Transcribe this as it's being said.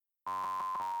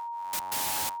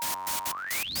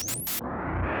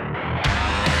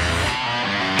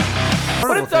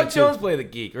did Doug Jones play the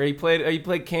geek? Or he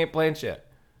played Camp Blanchett?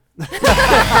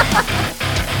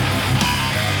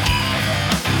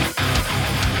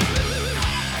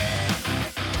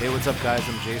 Hey, what's up, guys?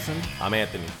 I'm Jason. I'm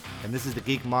Anthony. And this is the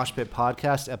Geek Mosh Pit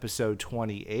Podcast, episode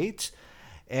 28.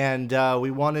 And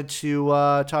we wanted to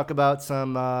talk about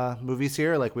some movies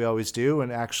here, like we always do.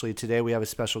 And actually, today we have a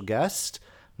special guest,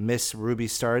 Miss Ruby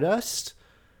Stardust.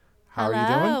 How are you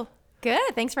doing?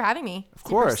 Good. Thanks for having me. Of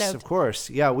course.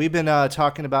 Yeah, we've been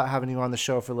talking about having you on the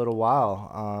show for a little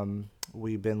while.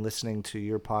 We've been listening to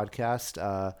your podcast,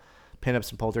 Pinups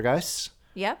and Poltergeists.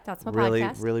 Yep, that's my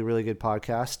podcast. Really good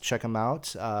podcast. Check them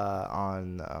out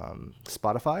on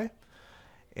Spotify.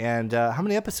 And how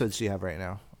many episodes do you have right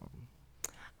now?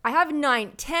 I have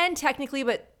 10 technically,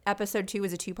 but episode 2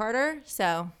 is a 2-parter,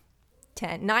 so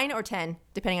 9 or 10,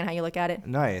 depending on how you look at it.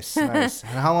 Nice. And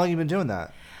how long have you been doing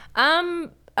that?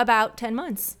 About 10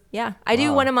 months. Yeah, I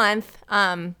do one a month.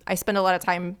 I spend a lot of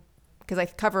time because I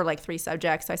cover like 3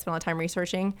 subjects, so I spend a lot of time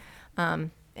researching.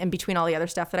 And between all the other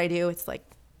stuff that I do, it's like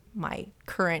my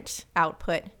current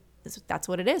output that's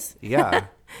what it is. Yeah,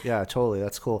 totally.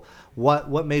 That's cool.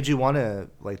 What made you want to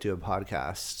like do a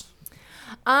podcast?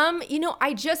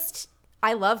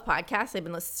 I love podcasts. I've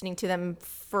been listening to them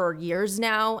for years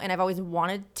now, and I've always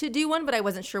wanted to do one, but I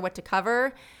wasn't sure what to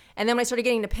cover. And then when I started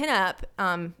getting to pinup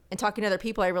and talking to other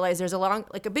people, I realized there's a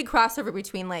big crossover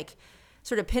between like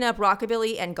sort of pinup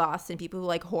rockabilly and goths and people who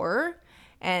like horror.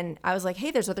 And I was like,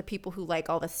 hey, there's other people who like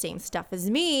all the same stuff as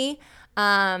me.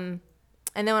 And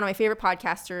then one of my favorite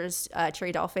podcasters,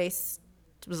 Cherry Dollface,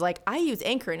 was like, I use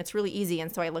Anchor and it's really easy.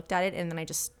 And so I looked at it and then I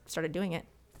just started doing it.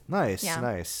 Nice.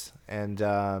 And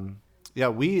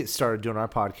we started doing our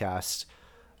podcast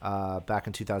back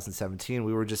in 2017.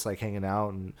 We were just like hanging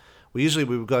out, and we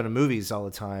would go to movies all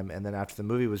the time. And then after the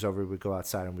movie was over, we'd go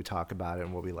outside and we'd talk about it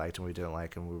and what we liked and what we didn't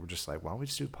like. And we were just like, why don't we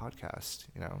just do a podcast,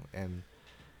 and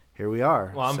here we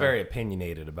are. Well, I'm very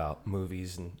opinionated about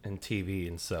movies and TV,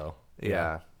 and so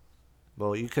yeah.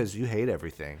 Well, because you hate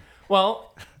everything.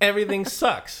 Well, everything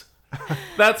sucks.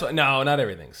 That's what. No, not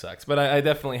everything sucks, but I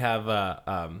definitely have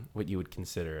what you would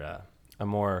consider a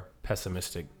more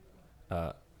pessimistic,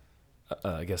 I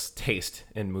guess, taste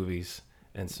in movies,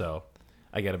 and so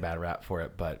I get a bad rap for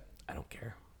it, but I don't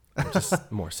care. I'm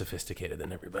just more sophisticated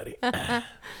than everybody.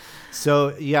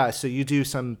 So you do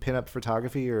some pinup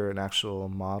photography or an actual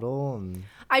model? And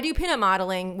I do pinup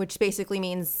modeling, which basically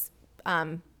means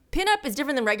pinup is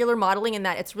different than regular modeling in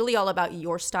that it's really all about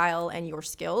your style and your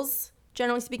skills.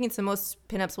 Generally speaking, so most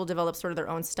pinups will develop sort of their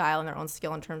own style and their own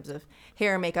skill in terms of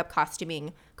hair, makeup,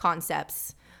 costuming,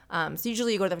 concepts. So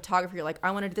usually you go to the photographer, you're like,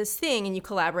 I want to do this thing, and you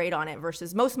collaborate on it,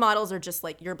 versus most models are just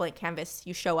like your blank canvas.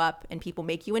 You show up and people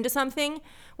make you into something,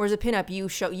 whereas a pinup,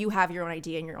 you have your own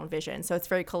idea and your own vision. So it's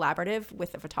very collaborative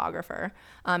with the photographer.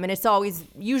 And it's always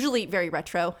usually very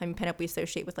retro. I mean, pinup we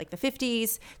associate with like the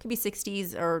 50s, could be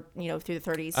 60s or, through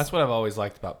the 30s. That's what I've always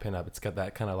liked about pinup. It's got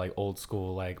that kind of like old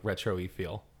school, like retro-y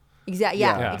feel.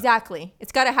 Yeah, exactly.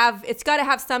 It's got to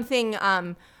have something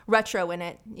retro in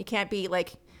it. You can't be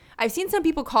like, I've seen some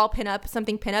people call pinup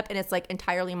something pinup and it's like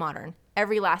entirely modern.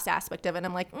 Every last aspect of it. And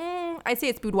I'm like, I'd say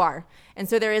it's boudoir. And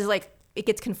so there is like, it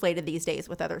gets conflated these days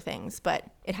with other things, but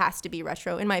it has to be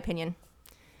retro in my opinion.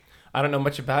 I don't know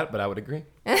much about it, but I would agree.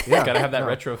 Yeah, it's got to have that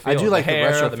retro feel. I do like the hair,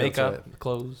 the retro the feel makeup, the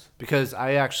clothes. Because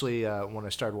I actually, when I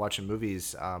started watching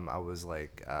movies, I was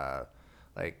like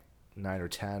 9 or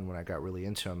 10 when I got really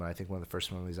into them. And I think one of the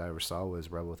first movies I ever saw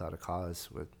was Rebel Without a Cause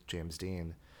with James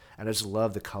Dean. And I just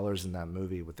love the colors in that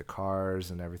movie with the cars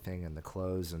and everything and the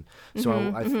clothes. And so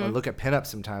I look at pinup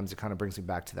sometimes, it kind of brings me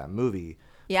back to that movie.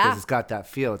 Yeah. Because it's got that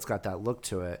feel, it's got that look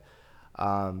to it.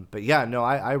 But yeah, no,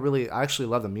 I actually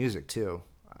love the music too.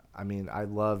 I mean, I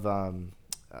love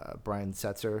Brian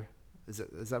Setzer.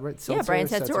 Is that right? Yeah, Brian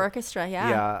Setzer Orchestra, yeah.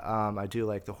 Yeah, I do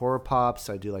like the Horror Pops.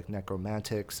 I do like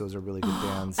Necromantics. Those are really good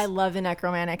bands. I love the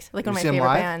Necromantics. Like one of my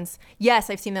favorite bands. Yes,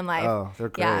 I've seen them live. Oh, they're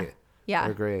great. Yeah.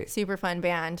 They're great. Super fun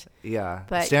band. Yeah.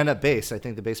 But stand-up bass. I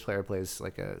think the bass player plays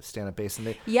like a stand-up bass. And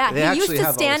he used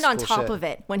to stand on top of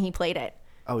it when he played it.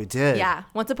 Oh, he did? Yeah.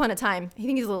 Once upon a time. I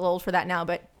think he's a little old for that now,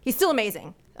 but he's still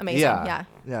amazing. Yeah.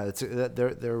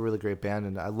 They're a really great band.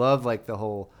 And I love like the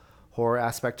whole horror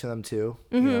aspect to them too,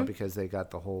 because they got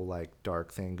the whole like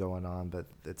dark thing going on, but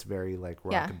it's very like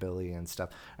rockabilly and stuff.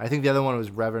 I think the other one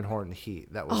was Reverend Horton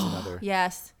Heat. That was another.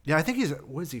 Yes. Yeah, I think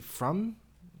was he from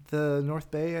the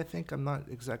North Bay? I think I'm not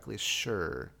exactly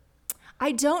sure.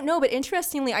 I don't know, but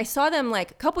interestingly, I saw them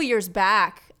like a couple years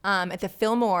back at the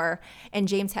Fillmore, and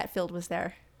James Hetfield was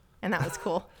there, and that was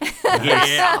cool.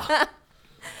 Yeah.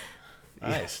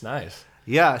 Nice.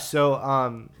 Yeah.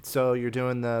 So you're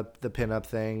doing the pinup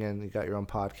thing, and you got your own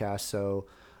podcast. So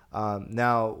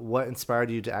now, what inspired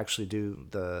you to actually do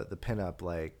the pinup?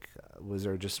 Like, was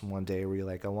there just one day where you're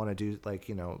like, I want to do like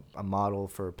a model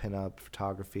for pinup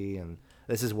photography, and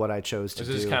this is what I chose to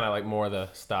do? Is this kind of like more the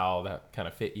style that kind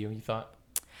of fit you? You thought?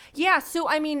 Yeah, so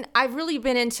I mean, I've really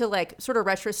been into like sort of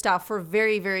retro style for a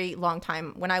very, very long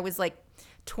time. When I was like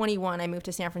 21, I moved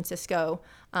to San Francisco,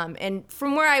 and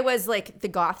from where I was, like the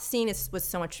goth scene was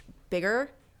so much bigger,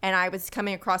 and I was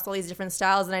coming across all these different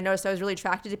styles, and I noticed I was really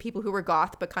attracted to people who were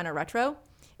goth but kind of retro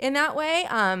in that way,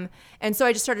 and so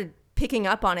I just started picking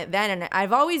up on it then, and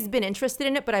I've always been interested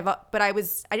in it, but I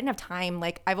didn't have time.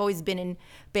 Like, I've always been in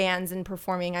bands and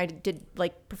performing. I did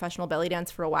like professional belly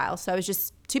dance for a while, so I was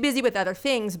just too busy with other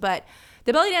things. But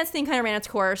the belly dance thing kind of ran its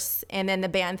course, and then the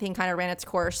band thing kind of ran its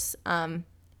course, and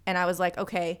I was like,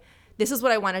 okay, this is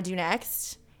what I want to do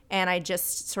next, and I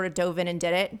just sort of dove in and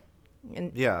did it,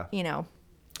 and Yeah.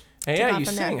 Hey, yeah, you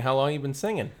from sing. there. How long you been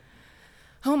singing?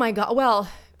 Oh my God. Well,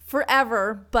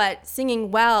 forever, but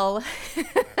singing well,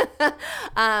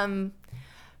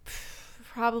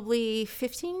 probably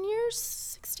 15 years,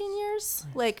 16 years.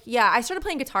 Like, yeah, I started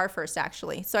playing guitar first,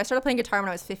 actually. So I started playing guitar when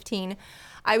I was 15.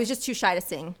 I was just too shy to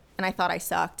sing, and I thought I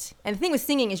sucked. And the thing with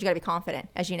singing is you got to be confident,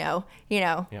 as you know.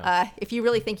 Yeah. If you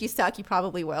really think you suck, you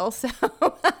probably will. So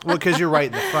Well, because you're right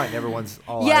in the front, and everyone's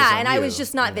all eyes yeah, on and I you, was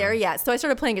just not there yet. So I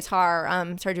started playing guitar,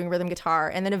 started doing rhythm guitar,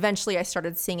 and then eventually I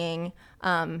started singing,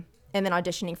 and then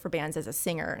auditioning for bands as a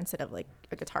singer instead of like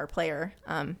a guitar player.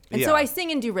 And Yeah. so I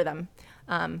sing and do rhythm.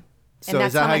 So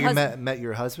is that how you met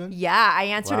your husband? Yeah, I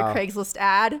answered Wow. a Craigslist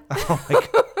ad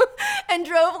and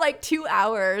drove like 2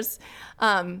 hours.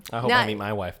 I hope I meet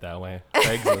my wife that way.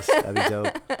 Craigslist. That'd be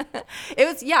dope. It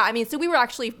was, yeah, I mean, so we were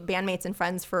actually bandmates and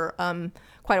friends for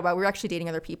quite a while. We were actually dating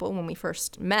other people when we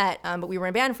first met, but we were in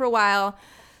a band for a while.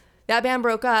 That band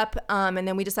broke up, and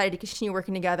then we decided to continue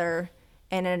working together,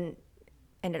 and then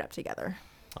ended up together.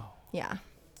 Oh. Yeah.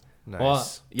 Nice.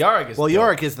 Well, Yorick is Well, dope.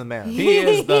 Yorick is the man. He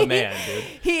is the man, dude.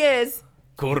 He is.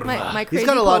 Kurva. My crazy He's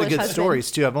got a lot of Polish good husband. stories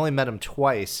too. I've only met him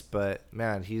twice, but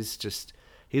man, he just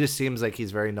seems like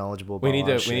he's very knknowledgeable about we a need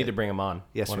lot of to shit. bring him on.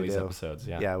 Yes, one we of these do. episodes.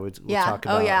 Yeah. Yeah, we'll Yeah. talk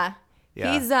about. Oh yeah.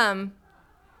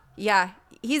 Yeah.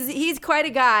 He's quite a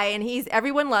guy, and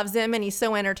everyone loves him, and he's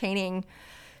so entertaining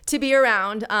to be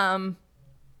around.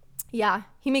 Yeah,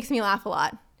 he makes me laugh a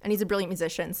lot, and he's a brilliant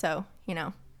musician. So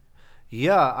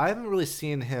Yeah, I haven't really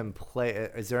seen him play.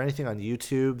 Is there anything on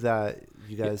YouTube that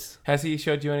you guys? Has he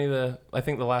showed you any of the? I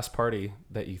think the last party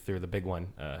that you threw, the big one.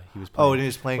 He was. Oh, Playing, and he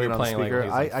was playing we it were on the playing, like, speaker.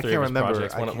 his, I three can't of his remember.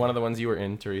 projects. One of the ones you were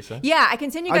in, Teresa. yeah, I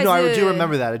can send you guys. I know. I the- do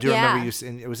remember that. I do yeah. remember you.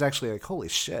 And it was actually like, holy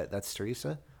shit, that's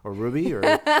Teresa or Ruby or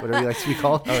whatever you like to be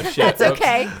called. Oh shit. That's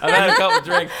okay. I've had a couple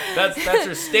drinks. That's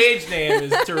her stage name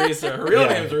is Teresa. Her real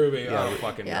Yeah. name's Ruby. Yeah. I don't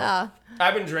fucking know. Yeah.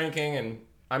 I've been drinking, and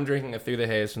I'm drinking a Through the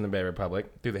Haze from the Bay Republic.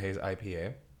 Through the Haze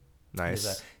IPA.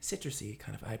 Nice. It's a citrusy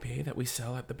kind of IPA that we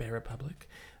sell at the Bay Republic.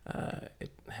 It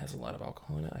has a lot of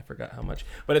alcohol in it. I forgot how much,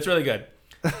 but it's really good.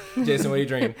 Jason, what are you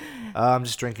drinking? I'm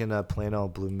just drinking a plain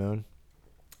old Blue Moon,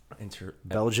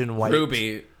 Belgian white.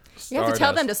 Ruby. You have to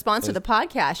tell them to Stardust. sponsor the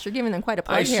podcast. You're giving them quite a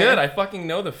plug I here. should. I fucking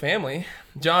know the family.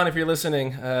 John, if you're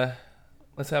listening,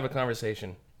 let's have a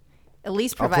conversation. At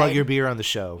least I'll provide. plug your beer on the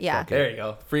show. Yeah. Fuck it. There you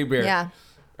go. Free beer. Yeah.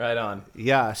 Right on.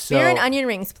 Yeah. So, Beer and onion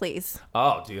rings, please.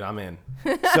 Oh, dude, I'm in.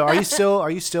 so are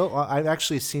you still? I've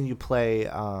actually seen you play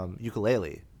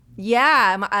ukulele.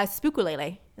 Yeah,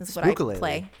 spookulele is what Ukulele. I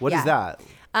play. What yeah. is that?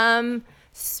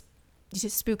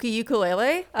 Just spooky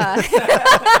ukulele.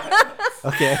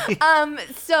 Okay.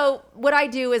 So what I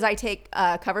do is I take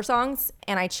cover songs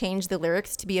and I change the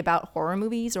lyrics to be about horror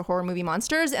movies or horror movie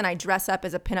monsters, and I dress up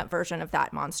as a pinup version of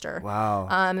that monster. Wow.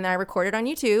 And then I record it on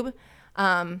YouTube.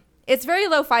 It's very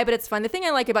lo-fi, but it's fun. The thing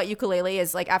I like about ukulele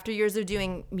is like after years of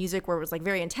doing music where it was like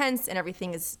very intense and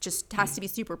everything is just has to be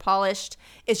super polished,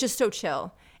 it's just so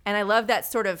chill. And I love that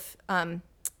sort of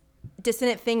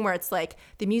dissonant thing where it's like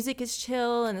the music is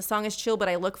chill and the song is chill, but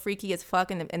I look freaky as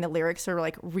fuck and the lyrics are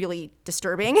like really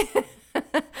disturbing.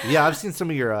 Yeah, I've seen some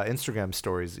of your Instagram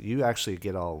stories. You actually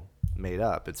get all made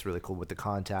up. It's really cool with the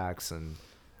contacts and.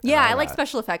 Yeah, all I like that.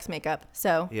 special effects makeup.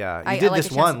 So Yeah, you I did like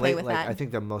this a chance to one play late, with like that. I think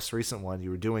the most recent one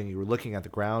you were looking at the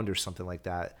ground or something like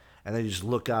that, and then you just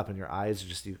look up and your eyes are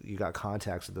just you got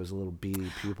contacts with those little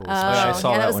beady pupils. yeah, I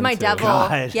saw yeah, that that was one my too. devil.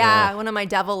 God, yeah, yeah. one of my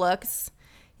devil looks.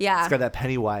 Yeah. It's got that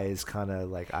Pennywise kind of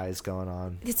like eyes going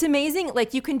on. It's amazing.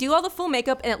 Like you can do all the full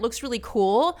makeup and it looks really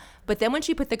cool, but then when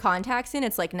she put the contacts in,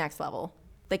 it's like next level.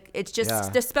 Like it's just Yeah.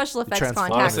 the special effects transforms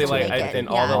contacts Honestly, into to like make it. it. in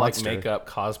all Yeah. the like Monster. makeup,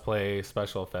 cosplay,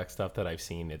 special effects stuff that I've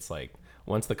seen, it's like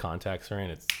once the contacts are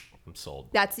in, it's I'm sold.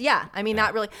 I mean,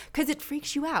 that really, because it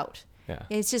freaks you out. Yeah.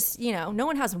 It's just, no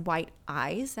one has white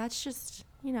eyes. That's just,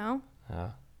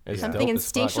 It's something dope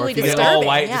as fuck. instinctually Or if you get disturbing. all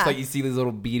white, yeah. just like you see these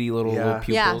little beady little Yeah.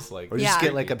 pupils. Like, Or just Yeah.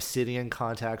 get like obsidian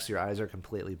contacts. Your eyes are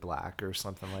completely black or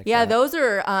something like Yeah, that. those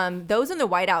are those and the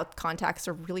whiteout contacts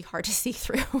are really hard to see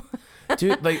through.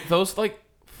 dude, like those like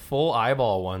full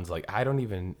eyeball ones. Like I don't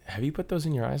even. Have you put those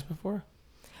in your eyes before?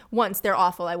 Once they're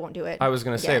awful, I won't do it. I was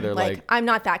gonna say, again. they're like- I'm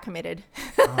not that committed.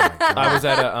 I was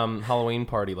at a Halloween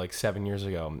party like 7 years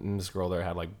ago, and this girl there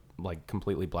had like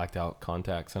completely blacked out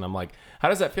contacts, and I'm like, how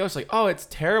does that feel? She's like, oh, it's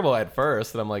terrible at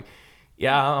first, and I'm like,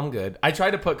 yeah, I'm good. I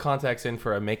tried to put contacts in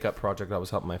for a makeup project I was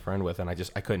helping my friend with, and I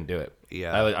couldn't do it.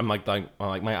 Yeah. I'm like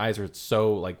my eyes are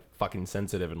so like fucking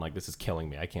sensitive, and like this is killing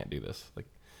me. I can't do this. Like,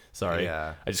 sorry.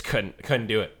 Yeah. I just couldn't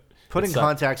do it. Putting It sucked.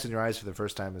 contacts in your eyes for the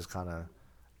first time is kind of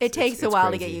It takes a it's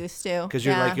while to crazy. get used to. because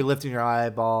you're lifting your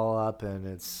eyeball up and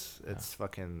it's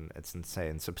fucking it's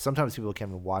insane. So sometimes people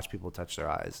can't even watch people touch their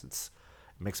eyes. It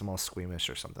makes them all squeamish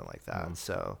or something like that. And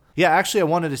so yeah, actually I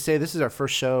wanted to say this is our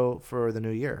first show for the new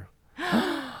year.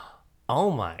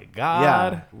 Oh my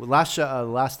god. Yeah,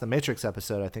 last The Matrix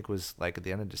episode I think was like at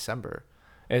the end of December.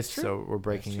 It's true. So we're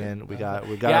breaking That's in. true. We got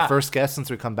Yeah. our first guest since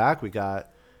we come back. We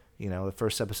got the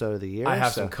first episode of the year. I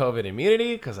have so- some COVID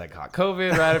immunity because I caught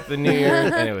COVID right after the New Year,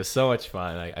 and it was so much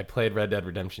fun. I played Red Dead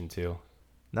Redemption 2.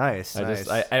 Nice.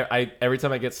 I every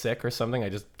time I get sick or something, I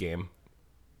just game.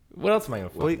 What else am I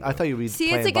gonna? Well, I thought you'd be See,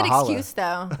 playing it's a good Valhalla. excuse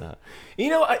though.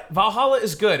 Valhalla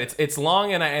is good. It's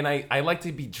long, and I like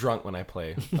to be drunk when I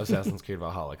play Assassin's Creed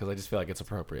Valhalla because I just feel like it's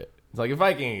appropriate. It's like a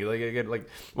Viking. Like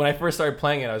when I first started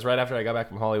playing it, I was right after I got back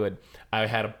from Hollywood. I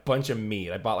had a bunch of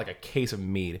mead. I bought like a case of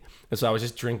mead, and so I was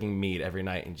just drinking mead every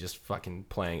night and just fucking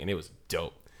playing, and it was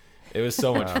dope. It was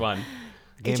so much fun.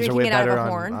 Games You're are way drinking it out of better a on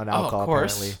horn? alcohol of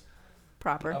course. apparently.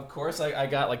 Proper. Of course, I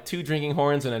got like 2 drinking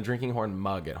horns and a drinking horn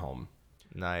mug at home.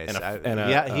 Nice.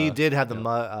 And He did have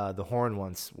the horn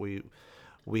once.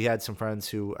 We had some friends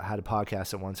who had a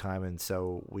podcast at one time, and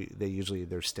so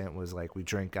their stint was like we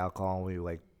drink alcohol and we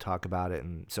like talk about it,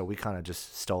 and so we kind of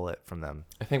just stole it from them.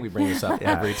 I think we bring this up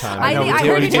Yeah. every time. I know, I we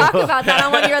heard do. you talk about that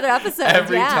on one of your other episodes.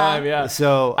 every yeah. time, yeah.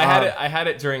 So I had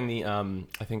it during the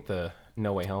I think the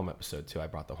No Way Home episode too. I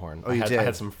brought the horn. Oh, you I did?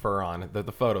 had some fur on. The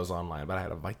photos online, but I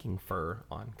had a Viking fur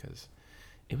on because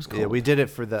it was cool. yeah, we did it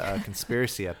for the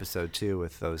conspiracy episode too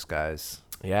with those guys.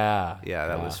 Yeah. Yeah,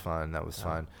 that was fun. That was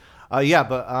fun. But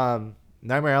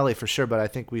Nightmare Alley for sure. But I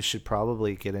think we should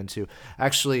probably get into.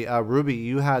 Actually, Ruby,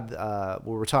 you had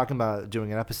we were talking about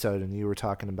doing an episode, and you were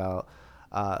talking about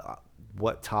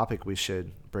what topic we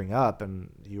should bring up, and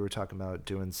you were talking about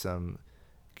doing some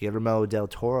Guillermo del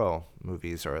Toro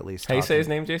movies, or at least How you say his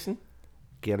talking- name, Jason?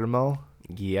 Guillermo.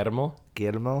 Guillermo.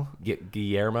 Guillermo.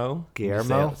 Guillermo.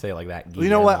 Guillermo? Say it like that. You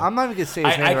know what? Guillermo. I'm not even gonna say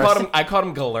his name. I called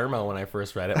him Guillermo when I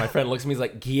first read it. My friend looks at me, he's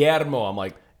like Guillermo. I'm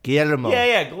like, Guillermo.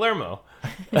 yeah, Guillermo.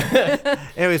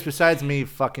 Anyways, besides me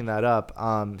fucking that up,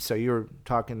 so you were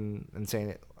talking and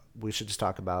saying we should just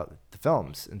talk about the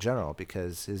films in general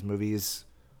because his movies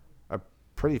are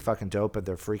pretty fucking dope, but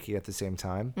they're freaky at the same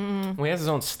time. Well, he has his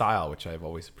own style, which I've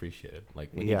always appreciated. Like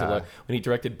when Yeah. he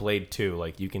directed Blade 2,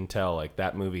 like you can tell like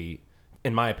that movie,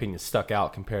 in my opinion, stuck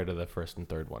out compared to the first and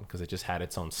third one because it just had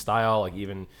its own style. Like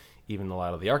even a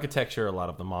lot of the architecture, a lot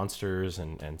of the monsters,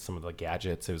 and some of the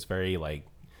gadgets. It was very like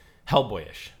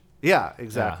Hellboyish. Yeah,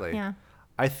 exactly. Yeah.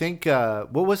 I think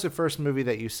what was the first movie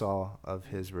that you saw of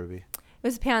his, Ruby? It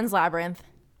was Pan's Labyrinth.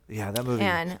 Yeah, that movie.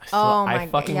 And So oh my I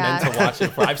fucking god. meant to watch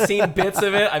it. I've seen bits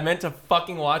of it. I meant to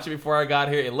fucking watch it before I got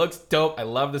here. It looks dope. I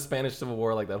love the Spanish Civil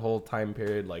War, like that whole time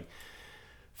period. Like,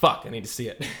 fuck, I need to see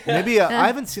it. Maybe I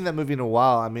haven't seen that movie in a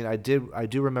while. I mean, I do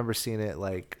remember seeing it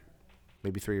like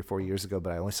maybe 3 or 4 years ago,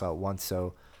 but I only saw it once.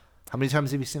 So, how many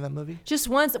times have you seen that movie? Just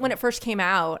once when it first came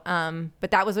out.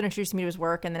 But that was what introduced me to his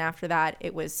work, and then after that,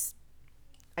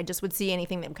 I just would see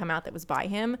anything that would come out that was by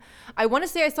him. I want to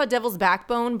say I saw Devil's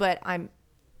Backbone, but I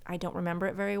don't remember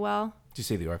it very well. Did you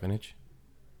see The Orphanage?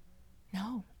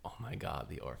 No. Oh my god,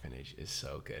 The Orphanage is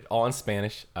so good. All in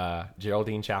Spanish.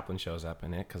 Geraldine Chaplin shows up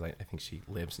in it because I think she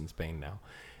lives in Spain now,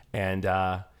 and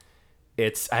I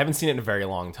haven't seen it in a very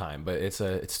long time, but it's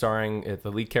starring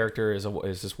the lead character is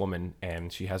this woman,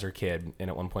 and she has her kid, and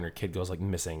at one point her kid goes like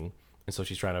missing, and so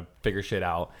she's trying to figure shit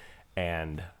out,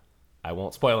 and I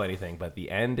won't spoil anything, but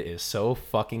the end is so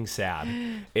fucking sad.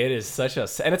 It is such a,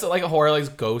 and it's like a horror,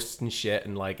 like ghosts and shit,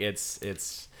 and like it's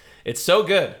so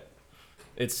good.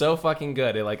 It's so fucking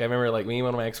good. I remember like me and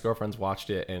one of my ex-girlfriends watched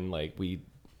it, and like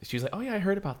she was like, oh yeah, I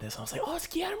heard about this. I was like, oh, it's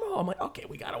Guillermo. I'm like, okay,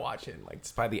 we gotta watch it. And like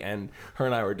just by the end, her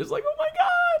and I were just like, oh my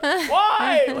god,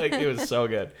 why? Like it was so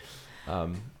good.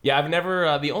 Yeah, I've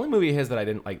never. The only movie of his that I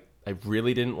didn't like I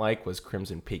really didn't like was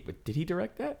Crimson Peak. But did he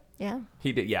direct that? Yeah.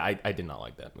 He did. Yeah, I did not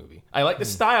like that movie. I like the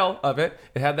style of it.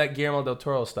 It had that Guillermo del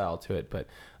Toro style to it, but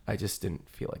I just didn't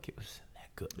feel like it was that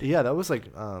good. Yeah, that was like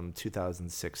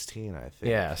 2016, I think.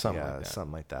 Yeah, something like that.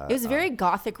 Something like that. It was very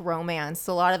gothic romance.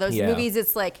 A lot of those Yeah. movies,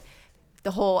 it's like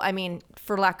the whole, I mean,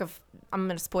 for lack of, I'm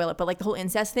going to spoil it, but like the whole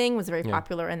incest thing was very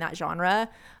popular in that genre.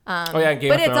 Oh yeah, Game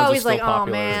but of it's Thrones always is still like,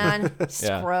 popular. oh man, it's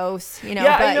Yeah. gross, you know.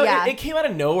 Yeah, but I know. yeah, It came out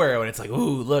of nowhere when it's like,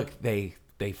 ooh, look, they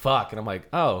fuck, and I'm like,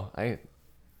 oh,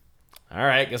 all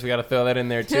right, guess we got to throw that in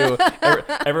there too.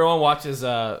 Everyone watches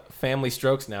Family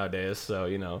Strokes nowadays, so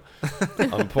on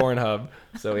Pornhub.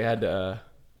 So we had to,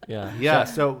 yeah. Yeah.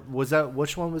 So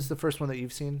which one was the first one that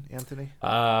you've seen, Anthony?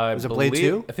 Was it Blade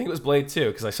 2? I think it was Blade 2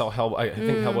 because I saw Hellboy. I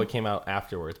think Hellboy came out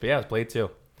afterwards, but yeah, it was Blade 2,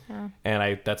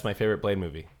 and that's my favorite Blade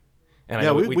movie. And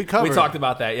Yeah, I know we covered- we talked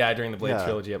about that, during the Blade Yeah.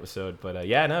 trilogy episode. But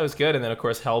yeah, no, it was good. And then of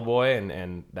course Hellboy,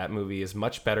 and that movie is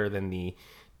much better than the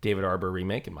David Arbor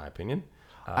remake, in my opinion.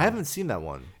 I haven't seen that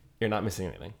one. You're not missing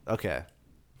anything. Okay.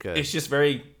 Good. It's just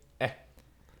very,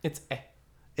 it's.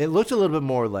 It looked a little bit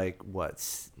more like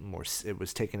it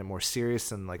was taking it more serious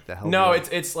than like the Hellboy. No,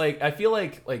 it's like I feel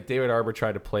like David Arbor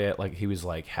tried to play it like he was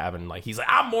like he's like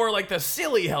I'm more like the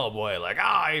silly Hellboy, like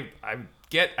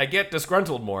I get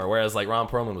disgruntled more, whereas like Ron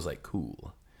Perlman was like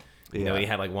cool. You know, he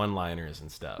had like one-liners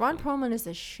and stuff. Ron Perlman is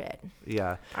the shit.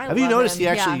 Yeah. I Have you love noticed him. he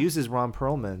actually Yeah. uses Ron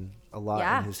Perlman a lot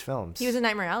Yeah. in his films? He was in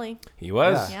Nightmare Alley. He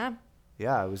was Yeah.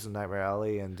 Yeah, it was in Nightmare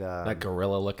Alley and that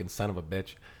gorilla-looking son of a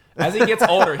bitch. As he gets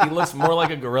older, he looks more like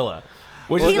a gorilla.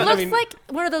 Which He is, looks like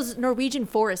one of those Norwegian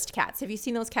forest cats. Have you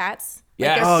seen those cats?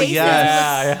 Yeah. Like their Oh, faces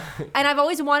yes. look- And I've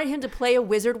always wanted him to play a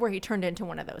wizard where he turned into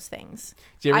one of those things.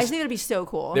 Do you ever I s- think that'd be so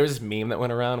cool. There was this meme that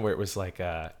went around where it was like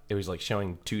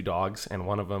showing two dogs, and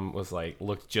one of them was like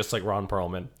looked just like Ron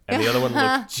Perlman, and the other one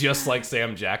looked just like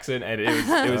Sam Jackson, and it was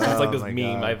just like this my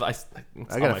meme. God. It's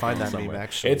I on gotta my find phone that meme, somewhere.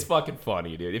 actually. It's fucking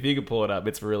funny, dude. If you could pull it up,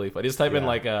 it's really funny. Just type in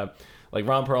Yeah. like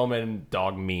Ron Perlman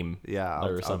dog meme. yeah,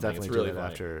 or I'll something. definitely It's really do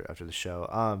that funny. after the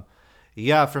show.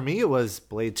 Yeah, for me it was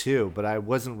Blade 2, but I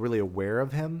wasn't really aware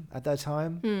of him at that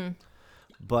time.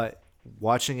 But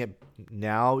watching it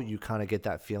now, you kind of get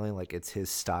that feeling like it's his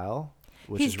style,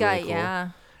 which He's is really got, cool. yeah.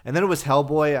 And then it was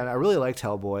Hellboy, and I really liked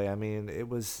Hellboy. I mean, it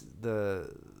was the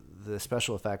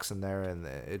special effects in there, and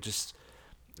it just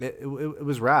it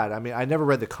was rad. I mean, I never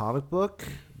read the comic book,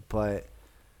 but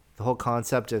the whole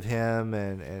concept of him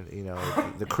and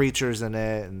the creatures in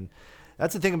it, and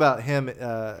that's the thing about him,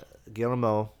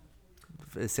 Guillermo.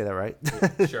 Say that right?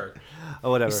 Sure.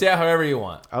 Or whatever. You say it however you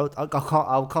want. I'll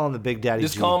call him the Big Daddy.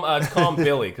 Just G. call him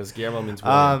Billy because Guillermo means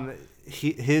William.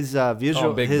 His Big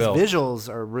Bill. visuals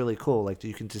are really cool. Like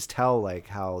you can just tell like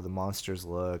how the monsters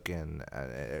look, and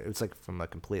it's like from a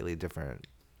completely different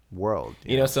world.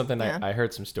 You know something? Yeah. I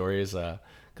heard some stories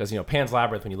because Pan's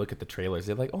Labyrinth. When you look at the trailers,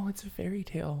 they're like, "Oh, it's a fairy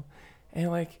tale," and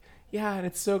like, yeah, and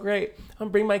it's so great. I'm gonna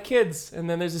bring my kids, and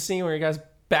then there's a scene where you guys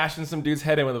bashing some dude's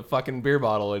head in with a fucking beer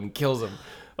bottle and kills him.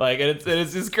 Like, and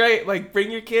it's just great. Like,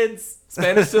 bring your kids.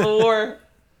 Spanish Civil War.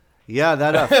 Yeah,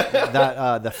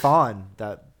 that the fawn,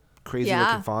 that crazy Yeah.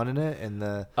 looking fawn in it, and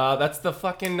the That's the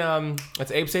fucking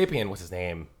that's Abe Sapien. What's his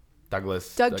name? Doug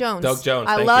Jones. Doug Jones.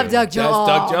 I thank love you. Doug That's Jones.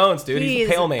 Doug Jones, dude. He He's the is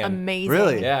Pale Man. Amazing.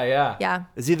 Really? Yeah. Yeah.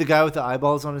 is he the guy with the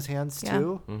eyeballs on his hands Yeah.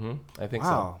 too? Mm-hmm. I think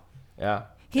Wow. so. Yeah.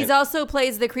 He's also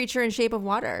plays the creature in Shape of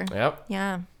Water. Yep.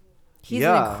 Yeah. He's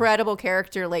Yeah. an incredible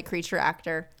character, like creature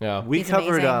actor. Yeah. We He's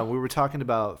covered. amazing. We were talking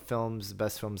about films,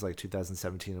 best films like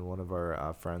 2017, and one of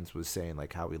our friends was saying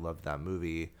like how we loved that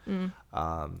movie.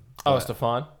 Oh,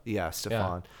 Stefan. Yeah,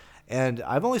 Stefan. And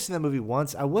I've only seen that movie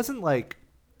once. I wasn't like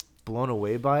blown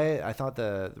away by it. I thought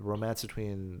the romance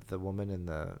between the woman and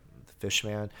the fish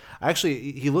man.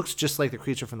 Actually, he looks just like the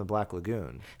creature from the Black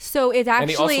Lagoon. So it And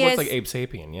he also actually looks is. like Abe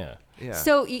Sapien. Yeah. Yeah.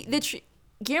 So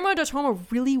Guillermo del Toro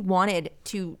really wanted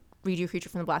to redo Creature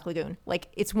from the Black Lagoon. Like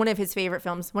it's one of his favorite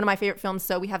films, one of my favorite films.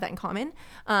 So we have that in common.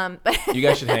 But You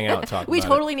guys should hang out and talk we about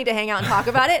totally need to hang out and talk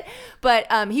about it. But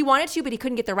he wanted to, but he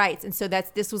couldn't get the rights, and so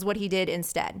this was what he did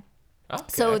instead. it. Okay.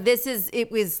 So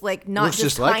it was like not Looks just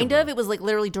just like kind him, of, though. it was like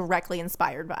literally directly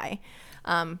inspired by,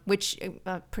 which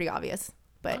pretty obvious.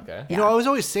 But Okay. You know, I was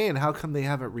always saying, how come they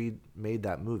haven't remade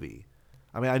that movie?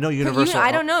 I mean, I know But Universal.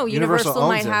 I don't know. Universal owns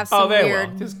might it. have Oh, some they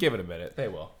weird. will. Just give it a minute. They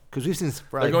will. Because we've seen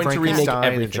They're going to remake Frankenstein and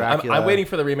everything. Dracula. I'm waiting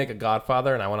for the remake of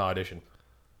Godfather, and I want to audition.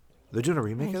 They're doing a I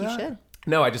remake think of you that? should.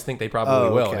 No, I just think they probably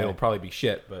Oh, will. okay. And it'll probably be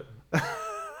shit, but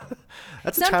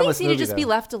That's a Some timeless things need to movie, just be though.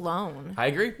 left alone. I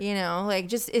agree. You know, like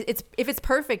just it's if it's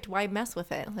perfect, why mess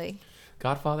with it? Like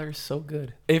Godfather is so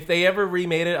good. If they ever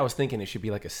remade it, I was thinking it should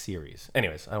be like a series.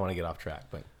 Anyways, I don't want to get off track,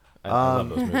 but I love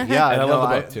those movies. Yeah, and I no, love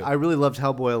the book too. I really loved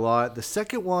Hellboy a lot. The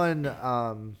second one,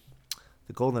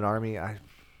 The Golden Army, it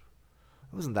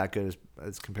wasn't that good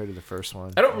as compared to the first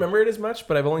one. I don't remember it as much,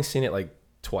 but I've only seen it like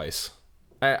twice.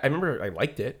 I remember I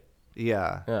liked it.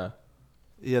 Yeah. Yeah.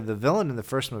 Yeah, the villain in the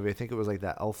first movie, I think it was like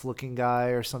that elf-looking guy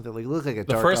or something. Like, he looked like a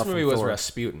The dark first elf from movie was Thor.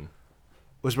 Rasputin.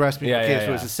 Was Rasputin? Yeah, okay, yeah, so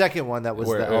it was yeah. the second one that was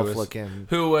Where the it was- elf-looking.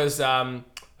 Who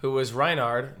was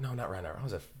Reinhard? No, not Reinhard. What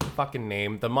was the fucking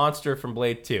name? The monster from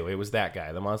Blade 2. It was that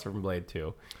guy. The monster from Blade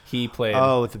 2. He played.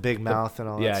 Oh, with the big mouth and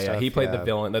all yeah, that yeah. stuff. He played the yeah.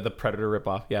 villain, the Predator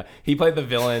ripoff. Yeah, he played the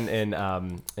villain in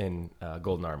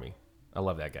Golden Army. I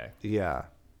love that guy. Yeah.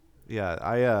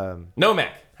 Yeah,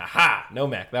 Nomak. Haha.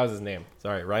 Nomak. That was his name.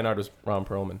 Sorry, Reinhard was Ron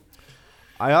Perlman.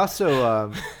 I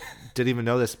also didn't even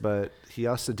know this, but he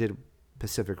also did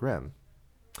Pacific Rim.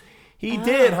 He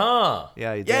did, huh?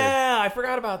 Yeah, he did. Yeah, I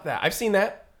forgot about that. I've seen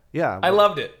that. Yeah. I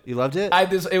loved it. You loved it?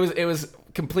 It was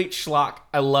complete schlock.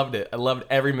 I loved it. I loved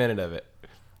every minute of it.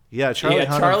 Yeah, Charlie You Hunnam.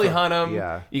 got Charlie Hunnam.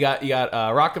 Yeah. You got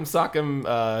Rock'em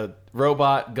Sock'em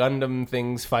robot Gundam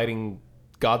things fighting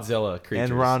Godzilla creatures.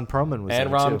 And Ron Perlman was in And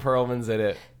it, Ron too. Perlman's in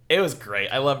it. It was great.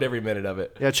 I loved every minute of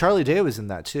it. Yeah, Charlie Day was in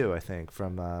that too, I think,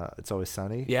 from It's Always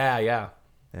Sunny. Yeah, yeah.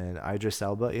 And Idris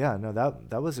Elba. Yeah, no,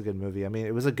 that was a good movie. I mean,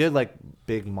 it was a good, like,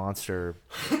 big monster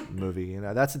movie. You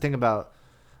know, that's the thing about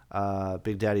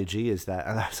Big Daddy G is that,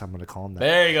 I'm going to call him that.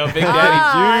 There you go, Big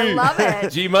Ah, Daddy G. I love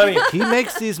it. G Money. He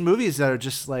makes these movies that are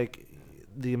just like,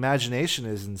 the imagination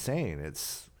is insane.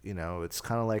 It's, you know, it's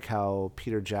kind of like how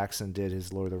Peter Jackson did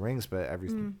his Lord of the Rings, but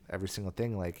every single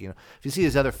thing, like, you know, if you see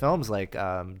his other films like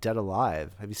Dead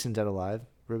Alive. Have you seen Dead Alive,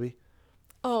 Ruby?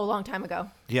 Oh, a long time ago.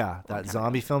 Yeah, that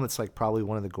zombie film. It's like probably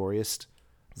one of the goriest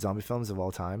zombie films of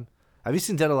all time. Have you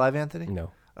seen Dead Alive, Anthony?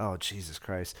 No. Oh, Jesus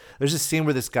Christ. There's a scene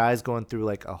where this guy's going through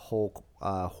like a whole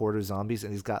horde of zombies,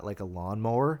 and he's got like a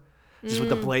lawnmower just with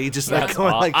the blade just like That's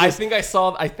going like I this. think I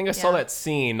saw Yeah. that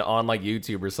scene on like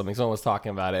YouTube or something. Someone was talking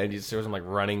about it, and you just there was him like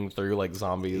running through like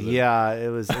zombies. And Yeah, it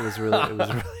was really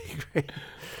great.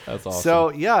 that's awesome.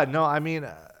 So yeah, no, I mean,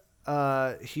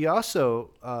 he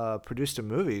also produced a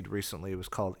movie recently. It was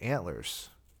called Antlers,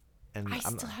 and I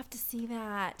still have to see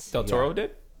that. Del Toro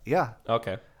did. yeah,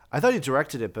 Okay. I thought he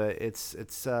directed it, but it's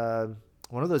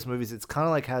one of those movies. It's kind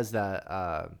of like has that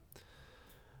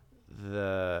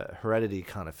the Heredity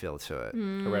kind of feel to it.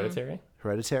 Hereditary.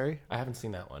 Hereditary. I haven't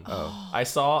seen that one. Oh. I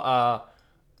saw.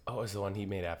 What was the one he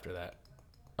made after that?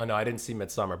 Oh no, I didn't see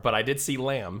Midsummer, but I did see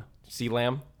Lamb. See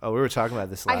Lamb? Oh, we were talking about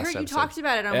this last I heard you episode. talked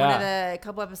about it on Yeah. one of the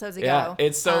couple episodes ago. Yeah,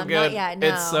 it's so Not good. yet, no.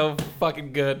 It's so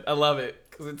fucking good. I love it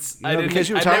because it's. You I know, didn't. because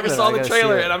you were I talking never about it, saw I the gotta see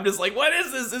trailer, it. and I'm just like, what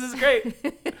is this? This is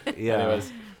great. Yeah.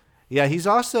 Anyways. Yeah, he's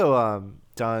also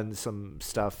done some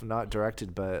stuff, not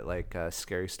directed, but like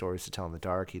Scary Stories to Tell in the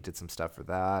Dark. He did some stuff for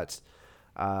that.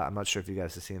 I'm not sure if you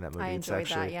guys have seen that movie. I It's enjoyed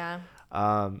actually, that,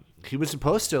 yeah. He was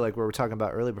supposed to, like we were talking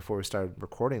about earlier before we started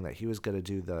recording, that he was going to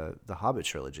do the Hobbit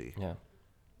trilogy. Yeah.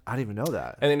 I didn't even know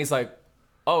that. And then he's like,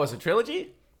 "Oh, it's a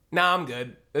trilogy? Nah, I'm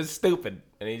good. It's stupid."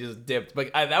 And he just dipped.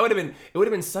 But that would have been. It would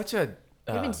have been such a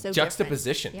been so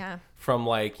juxtaposition. different. Yeah. From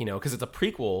like because it's a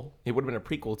prequel. It would have been a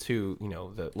prequel to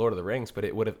the Lord of the Rings. But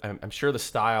it would have. I'm sure the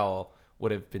style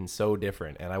would have been so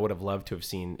different, and I would have loved to have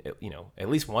seen at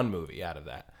least one movie out of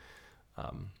that.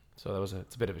 So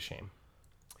it's a bit of a shame.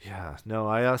 Yeah. No,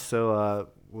 I also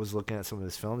was looking at some of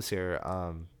his films here.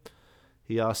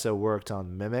 He also worked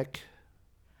on Mimic,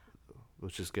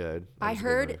 which is good. I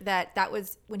heard that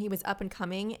was when he was up and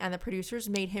coming, and the producers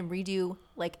made him redo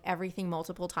like everything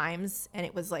multiple times, and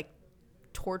it was like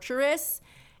torturous.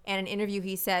 And in an interview,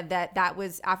 he said that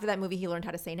was after that movie he learned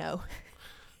how to say no.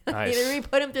 Nice. They really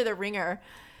put him through the ringer.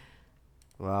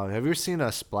 Wow. Have you ever seen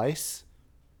Splice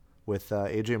with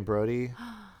Adrian Brody?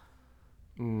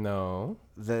 No.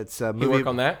 That's a He movie. work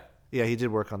on that? Yeah, he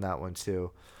did work on that one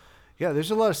too. Yeah,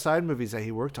 there's a lot of side movies that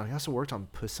he worked on. He also worked on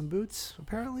Puss in Boots,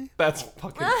 apparently. That's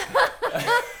fucking.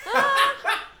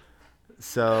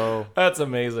 So That's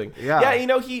amazing. Yeah.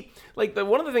 Yeah, he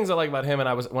one of the things I like about him, and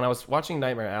when I was watching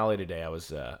Nightmare Alley today, I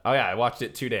was I watched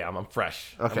it today. I'm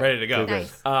fresh. Okay. I'm ready to go. Good,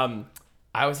 good.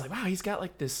 I was like, wow, he's got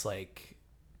like this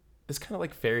kind of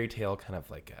like fairy tale kind of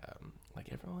like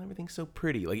everything's so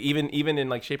pretty. Like even in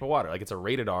like Shape of Water, like it's a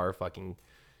rated R fucking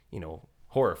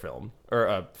horror film or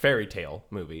a fairy tale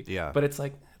movie. Yeah. But it's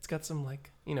like it's got some like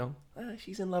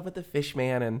she's in love with the fish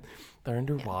man and they're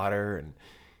underwater and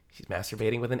she's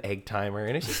masturbating with an egg timer,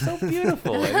 and it's just so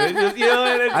beautiful. And it's just,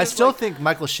 and it's I just still like- think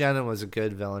Michael Shannon was a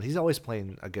good villain. He's always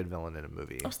playing a good villain in a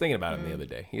movie. I was thinking about him the other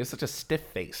day. He has such a stiff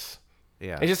face.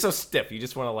 Yeah. It's just so stiff. You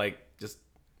just want to just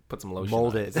put some lotion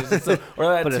Mold on it. It's just so, or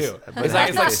that Put a- too. put It's a like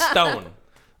it's like happy stone.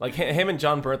 Like him and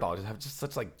John Bernthal just have just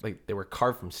such like they were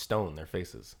carved from stone. Their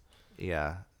faces.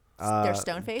 Yeah. They're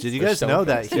stone-faced? Did you They're guys know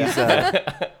that stone-faced.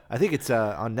 he's? I think it's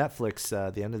on Netflix.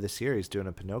 At the end of this year, he's doing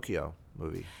a Pinocchio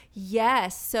movie.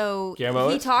 Yes. So Guillermo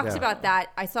he is? talked Yeah. about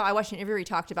that. I watched an interview where he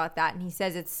talked about that, and he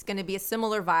says it's going to be a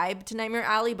similar vibe to Nightmare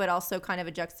Alley, but also kind of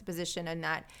a juxtaposition in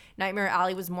that Nightmare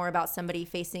Alley was more about somebody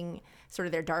facing sort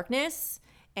of their darkness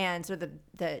and sort of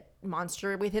the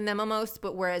monster within them almost.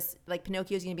 But whereas like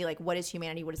Pinocchio is going to be like, what is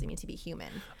humanity? What does it mean to be human?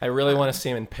 I really want to see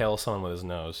him impale someone with his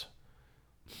nose.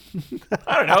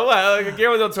 I don't know. Like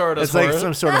Guillermo del Toro does It's like horror.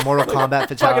 some sort of Mortal Kombat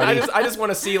Fucking, fatality. I just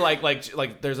want to see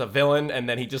like there's a villain and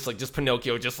then he just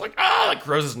Pinocchio just like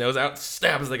grows his nose out,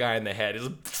 stabs the guy in the head. He's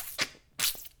like,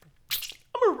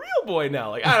 I'm a real boy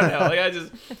now. Like I don't know. Like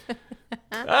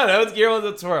I don't know. It's Guillermo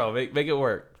del Toro. Make it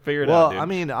work. Figure it Well, out, dude. I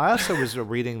mean, I also was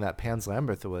reading that Pan's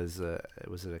Labyrinth was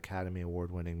an Academy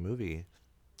Award winning movie.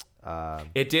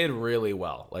 It did really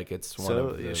well. Like it's one So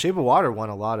of the, Shape of Water won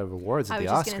a lot of awards at I the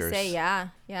was Oscars. just going to say,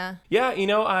 yeah. Yeah, you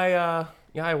know,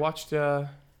 I watched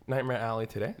Nightmare Alley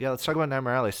today. Yeah, let's talk about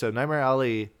Nightmare Alley. So Nightmare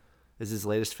Alley is his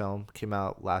latest film. Came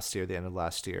out last year, the end of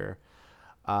last year.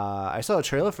 I saw a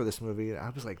trailer for this movie, and I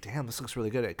was like, damn, this looks really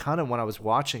good. It kind of, when I was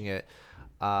watching it,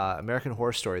 American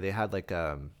Horror Story, they had like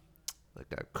a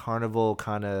carnival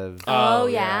kind of... Oh,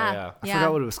 yeah, yeah. I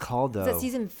forgot what it was called, though. Is that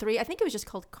season 3? I think it was just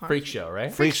called Carnival. Freak Show,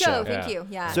 right? Freak Show. Thank Yeah. you.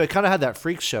 Yeah. So it kind of had that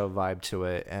freak show vibe to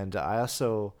it, and I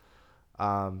also,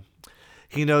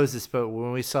 he knows this, but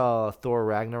when we saw Thor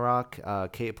Ragnarok,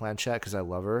 Kate Blanchett, because I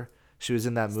love her, she was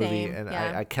in that movie, Same, and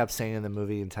yeah. I kept saying in the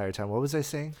movie the entire time. What was I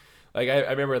saying? Like I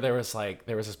remember there was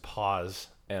this pause,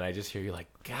 and I just hear you like,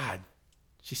 God,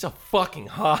 she's so fucking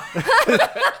hot.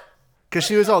 Because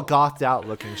she was all gothed out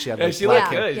looking. She had Yeah, like she black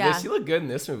looked hair. good. Yeah. She looked good in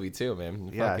this movie too, man.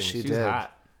 Yeah, Fucking- she she's did.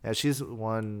 hot. Yeah, she's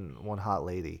one hot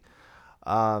lady.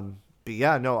 But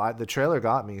yeah, no, the trailer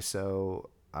got me, so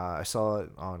I saw it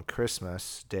on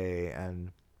Christmas Day,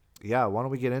 and yeah, why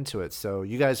don't we get into it? So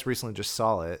you guys recently just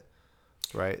saw it,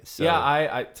 right? So, Yeah,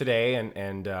 I today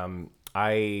and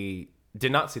I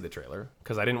did not see the trailer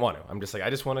because I didn't want to. I'm just like I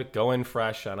just want to go in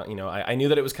fresh. I don't, you know, I knew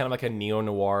that it was kind of like a neo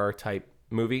noir type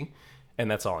movie,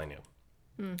 and that's all I knew.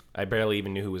 I barely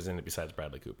even knew who was in it besides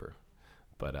Bradley Cooper,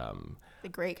 but The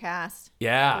great cast.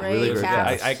 yeah, Great Really good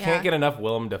cast. I can't Yeah. get enough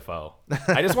Willem Dafoe.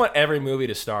 I just want every movie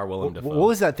to star Willem Dafoe. what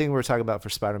was that thing we were talking about for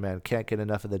Spider-Man? Can't get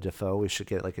enough of the Defoe. We should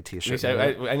get like a T-shirt.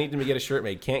 I need him to get a shirt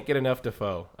made. Can't get enough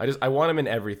Dafoe. I want him in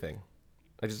everything.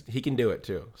 He can do it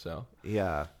too. So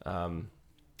Yeah.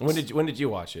 when did you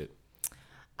watch it?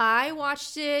 I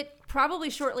watched it probably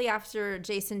shortly after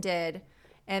Jason did.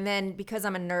 And then because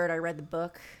I'm a nerd, I read the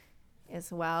book as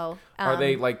well. Are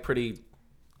they like pretty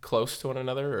close to one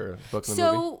another, or the book and the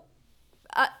movie? So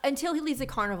until he leaves the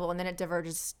carnival, and then it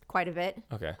diverges quite a bit.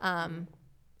 Okay.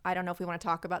 I don't know if we want to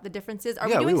talk about the differences. Are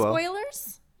Yeah, we we doing will.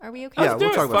 spoilers? Are we okay? Yeah, do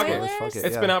we'll it. talk about Fuck it. spoilers. Fuck it.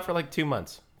 It's yeah. been out for like 2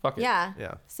 months. Fuck it. Yeah.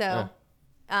 Yeah. So,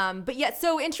 but yeah,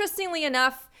 so interestingly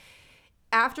enough,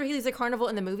 after he leaves the carnival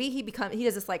in the movie, he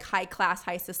does this like high class,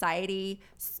 high society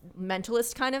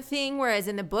mentalist kind of thing. Whereas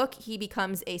in the book, he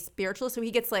becomes a spiritualist. So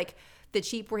he gets like the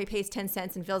cheap where he pays 10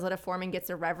 cents and fills out a form and gets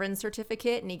a reverend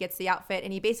certificate, and he gets the outfit,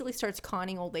 and he basically starts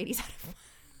conning old ladies out of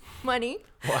money.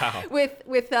 Wow.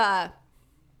 With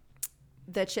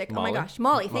the chick. Molly? Oh my gosh,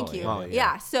 Molly. Thank Molly, you. Molly,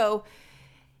 yeah. So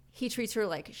he treats her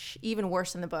like even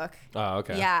worse in the book. Oh,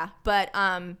 okay. Yeah, but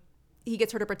he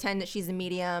gets her to pretend that she's a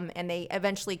medium, and they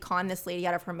eventually con this lady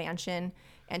out of her mansion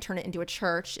and turn it into a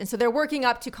church. And so they're working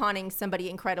up to conning somebody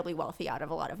incredibly wealthy out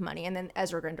of a lot of money. And then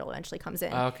Ezra Grindle eventually comes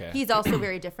in. Okay. He's also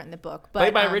very different in the book. But,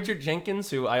 Played by Richard Jenkins,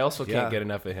 who I also Yeah. can't get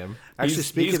enough of him. Actually, he's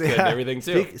speaking good of in everything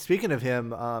too. Speaking of him,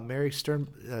 Mary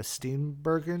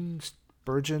Steenburgen,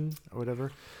 or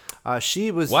whatever.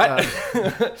 She was What?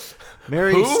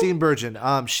 Mary Who?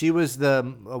 Steenburgen. She was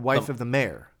the wife of the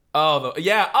mayor. Oh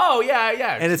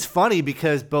yeah. And it's funny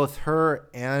because both her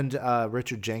and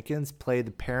Richard Jenkins played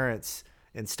the parents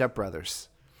in Step Brothers.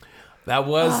 That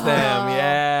was them.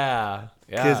 Yeah.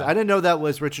 Because Yeah. I didn't know that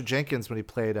was Richard Jenkins when he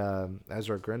played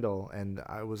Ezra Grindle, and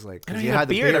I was like, I know because he he had had a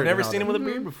the beard. I've and never all seen him that. with a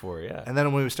beard before. Yeah. And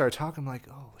then when we started talking, I'm like,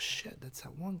 oh shit, that's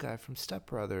that one guy from Step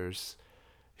Brothers,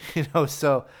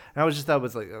 So and I was just thought it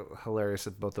was like hilarious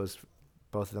that both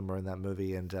of them were in that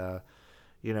movie, and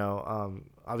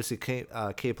obviously Kate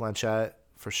Blanchett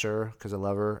for sure because I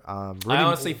love her. I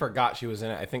honestly forgot she was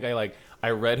in it. I think I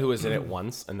read who was in it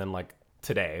once, and then like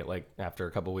today, like after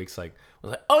a couple weeks, like was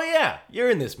like, oh yeah,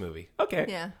 you're in this movie. Okay,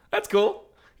 Yeah. that's cool.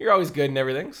 You're always good and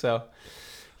everything. So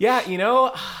yeah,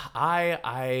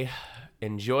 I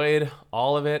enjoyed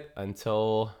all of it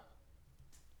until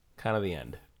kind of the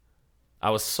end.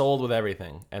 I was sold with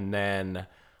everything, and then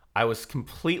I was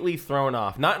completely thrown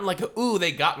off. Not in like a, ooh,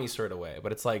 they got me sort of way,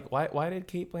 but it's like, why did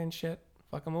Kate Blanchett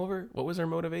fuck him over? What was her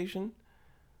motivation?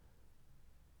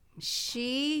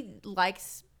 She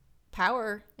likes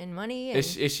power and money. And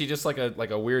Is she just like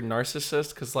a weird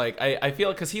narcissist? Because like I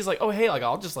feel because he's like, oh hey, like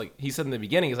I'll just like he said in the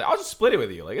beginning, he's like, I'll just split it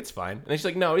with you, like it's fine. And then she's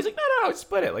like, no, he's like, no,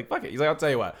 split it, like fuck it. He's like, I'll tell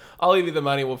you what, I'll leave you the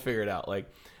money, we'll figure it out.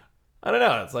 Like I don't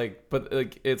know, it's like, but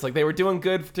like it's like they were doing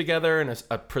good together and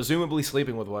presumably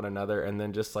sleeping with one another, and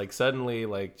then just like suddenly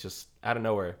like just out of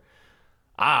nowhere,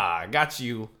 I got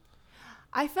you.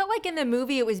 I felt like in the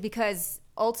movie it was because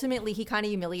ultimately he kind of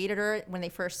humiliated her when they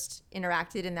first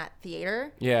interacted in that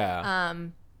theater. Yeah.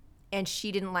 And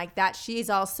she didn't like that. She's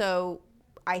also,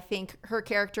 I think her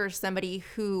character is somebody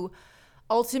who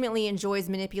ultimately enjoys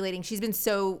manipulating. She's been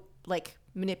so like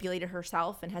manipulated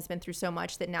herself and has been through so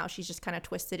much that now she's just kind of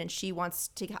twisted and she wants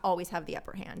to always have the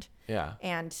upper hand. Yeah.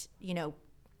 And, you know,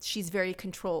 she's very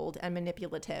controlled and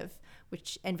manipulative,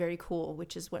 and very cool,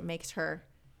 which is what makes her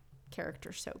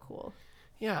character so cool.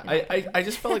 Yeah, I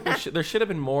just felt like there should have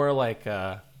been more like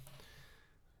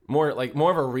more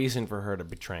of a reason for her to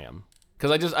betray him.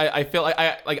 Because I feel like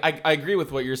I agree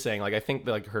with what you're saying. Like I think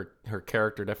that like her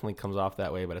character definitely comes off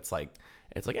that way, but it's like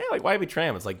yeah, like why betray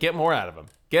him? It's like get more out of him,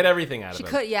 get everything out of him.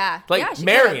 She could, yeah. Like yeah,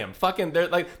 marry him, fucking. They're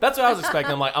like that's what I was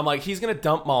expecting. I'm like he's gonna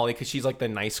dump Molly because she's like the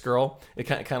nice girl. It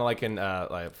kind of like in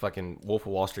like fucking Wolf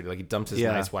of Wall Street. Like he dumps his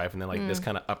nice wife, and then like this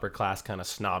kind of upper class, kind of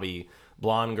snobby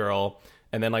blonde girl.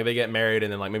 And then like they get married,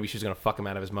 and then like maybe she's gonna fuck him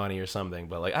out of his money or something.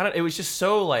 But like I don't. It was just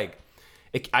so like,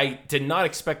 I did not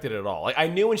expect it at all. Like I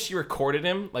knew when she recorded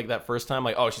him like that first time,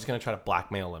 like oh she's gonna try to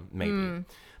blackmail him maybe.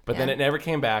 But then it never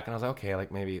came back, and I was like okay, like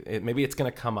maybe it's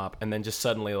gonna come up, and then just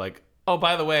suddenly like oh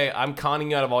by the way I'm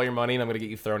conning you out of all your money, and I'm gonna get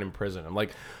you thrown in prison. I'm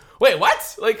like wait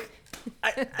what? Like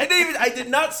I did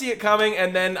not see it coming,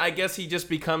 and then I guess he just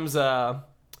becomes a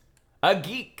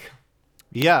geek.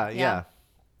 Yeah.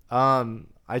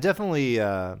 I definitely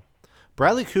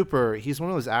Bradley Cooper, he's one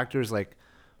of those actors like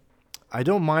I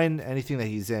don't mind anything that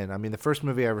he's in. I mean, the first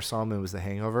movie I ever saw him in was The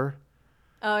Hangover.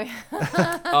 Oh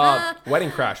yeah.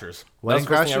 Wedding Crashers. Wedding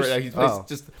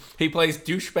Crashers? He plays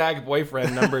douchebag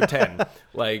boyfriend number 10.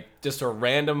 Like just a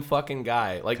random fucking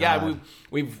guy. Like God.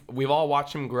 yeah, we've all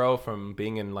watched him grow from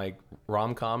being in like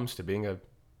rom-coms to being a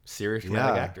serious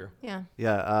dramatic actor. Yeah.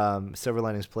 Yeah, Silver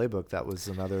Linings Playbook, that was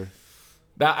another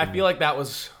That I feel like that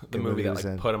was the movie that was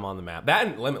like in. put him on the map. That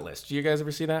and Limitless. Do you guys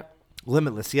ever see that?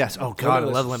 Limitless, yes. Oh god, I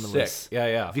love is Limitless. sick.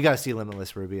 Yeah. If you guys see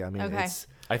Limitless, Ruby, I mean Okay.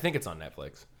 I think it's on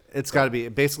Netflix. it's got to be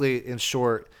basically in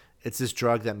short, it's this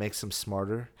drug that makes them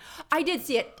smarter. I did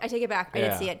see it. I take it back. I Yeah.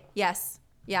 did see it. Yes.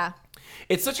 Yeah.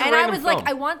 It's such a And I random was film. like,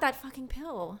 I want that fucking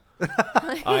pill. I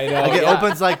know. Like it yeah.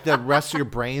 opens like the rest of your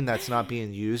brain that's not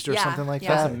being used or Yeah, something like yeah.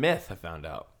 That's that. a myth I found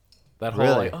out. That whole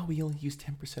Really? like, oh, we only use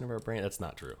 10% of our brain. That's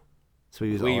not true. So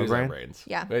we use We all our use brain. our brains.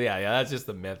 Yeah. But yeah, that's just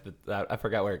the myth. That I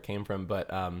forgot where it came from. But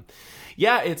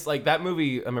yeah, it's like that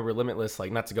movie. I remember Limitless,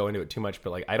 like not to go into it too much,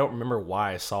 but like I don't remember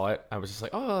why I saw it. I was just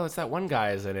like, oh, it's that one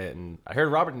guy is in it. And I heard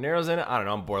Robert De Niro's in it. I don't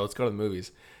know. I'm bored. Let's go to the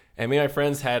movies. And me and my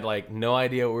friends had like no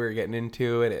idea what we were getting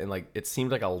into. And like it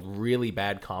seemed like a really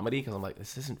bad comedy because I'm like,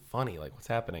 this isn't funny. Like what's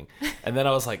happening? And then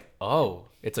I was like, oh,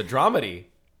 it's a dramedy.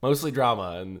 Mostly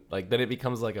drama. And like then it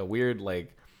becomes like a weird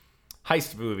like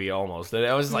heist movie almost. And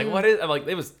I was just like, what is? I'm like,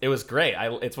 it was great.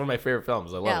 It's one of my favorite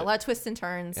films. I love Yeah, it. a lot of twists and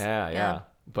turns. Yeah.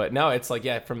 But no, it's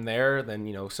like from there, then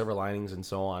Silver Linings and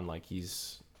so on. Like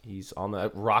he's on the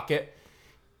rocket.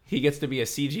 He gets to be a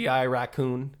CGI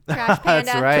raccoon. Trash Panda.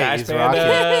 That's right. Trash he's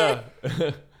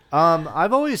Panda.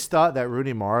 I've always thought that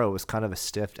Rooney Mara was kind of a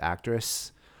stiff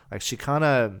actress. Like she kind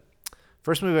of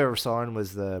first movie I ever saw her in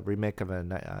was the remake of a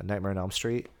Nightmare on Elm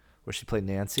Street where she played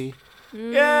Nancy.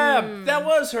 Yeah, that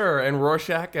was her. And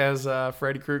Rorschach as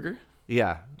Freddy Krueger.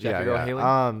 Yeah, Jackie yeah, Earle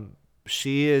yeah. Haley?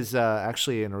 She is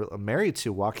actually married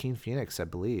to Joaquin Phoenix, I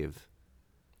believe.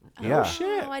 Yeah,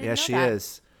 shit. Oh, I didn't yeah, know she that.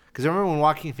 is. Because I remember when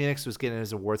Joaquin Phoenix was getting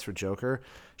his awards for Joker,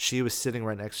 she was sitting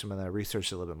right next to him, and I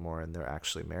researched a little bit more, and they're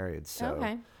actually married. So,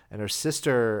 Okay. and her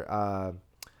sister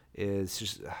is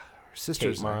just her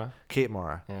sister's Kate Mara. name- Kate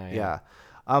Mara. Yeah. Yeah.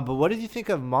 But what did you think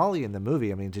of Molly in the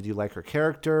movie? I mean, did you like her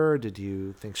character? Did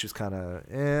you think she was kind of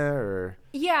or?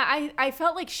 Yeah, I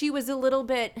felt like she was a little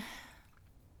bit.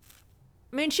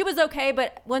 I mean, she was okay,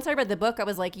 but once I read the book, I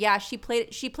was like, yeah, she played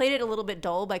it a little bit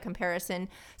dull by comparison.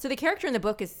 So the character in the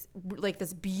book is like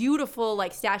this beautiful,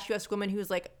 like statuesque woman who's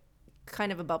like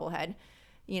kind of a bubblehead.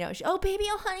 Oh baby,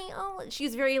 oh honey, oh.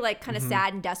 She's very like kind of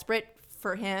sad and desperate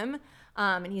for him,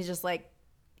 and he's just like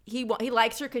he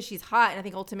likes her because she's hot, and I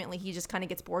think ultimately he just kind of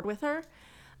gets bored with her,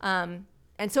 and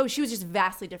so she was just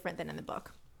vastly different than in the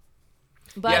book.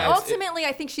 But Yeah, ultimately,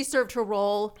 I think she served her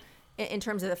role in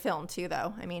terms of the film too,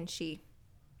 though. I mean, she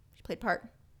played part.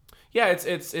 Yeah,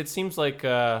 it seems like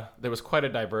there was quite a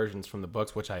divergence from the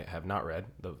books, which I have not read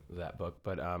that book,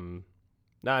 but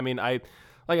no, I mean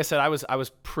like I said, I was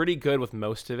pretty good with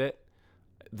most of it.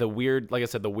 The weird, like I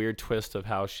said, the weird twist of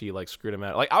how she like screwed him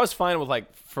out. Like I was fine with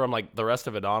like from like the rest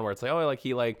of it on, where it's like, oh,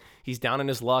 like he's down in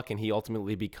his luck and he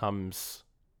ultimately becomes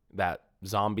that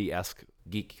zombie-esque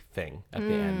geek thing at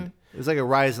the end. It was like a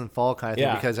rise and fall kind of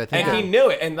thing because I think and he knew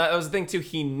it, and that was the thing too.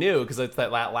 He knew because it's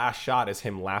that last shot is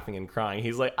him laughing and crying.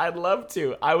 He's like, "I'd love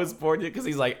to. I was born to," because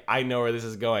he's like, "I know where this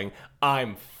is going.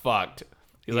 I'm fucked."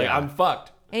 He's like, "I'm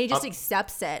fucked." And he just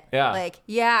accepts it. Yeah. Like,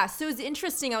 yeah. So it's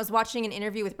interesting. I was watching an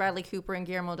interview with Bradley Cooper and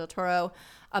Guillermo del Toro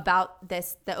about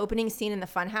the opening scene in the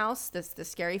funhouse, the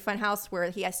scary funhouse where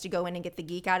he has to go in and get the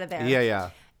geek out of there.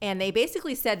 Yeah. And they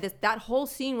basically said that whole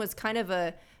scene was kind of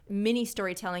a mini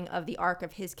storytelling of the arc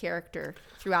of his character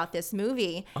throughout this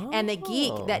movie. And the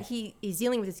geek that he's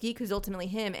dealing with, this geek who's ultimately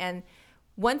him. And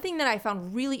one thing that I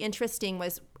found really interesting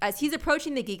was as he's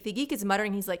approaching the geek is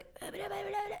muttering, he's like,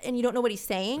 and you don't know what he's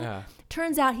saying. Yeah.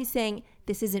 Turns out he's saying,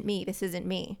 this isn't me, this isn't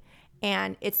me.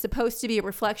 And it's supposed to be a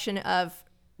reflection of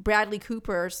Bradley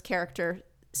Cooper's character,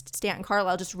 Stanton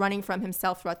Carlisle, just running from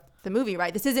himself throughout the movie,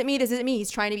 right? This isn't me, this isn't me.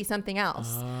 He's trying to be something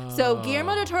else. So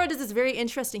Guillermo del Toro does this very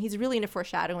interesting, he's really into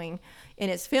foreshadowing in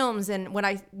his films. And when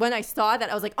I saw that,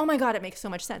 I was like, oh my God, it makes so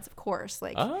much sense, of course.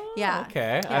 Like, yeah.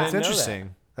 Okay. Yeah. I It's didn't know interesting.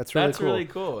 that. That's really That's cool. really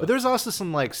cool. But there's also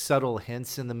some like subtle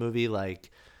hints in the movie, like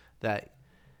that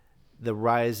the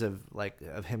rise of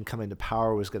him coming to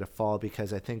power was going to fall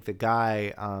because I think the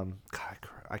guy, God,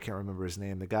 I can't remember his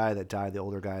name, the guy that died, the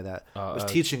older guy that was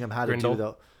teaching him how Grindel? to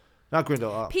do not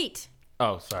Grindel, Pete.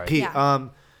 Oh, sorry. Pete. Yeah.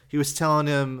 He was telling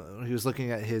him, he was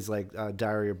looking at his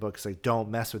diary or books, like don't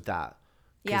mess with that.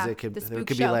 Yeah, It could, the there spook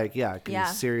could show. be like, it could be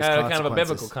serious Kind consequences. of a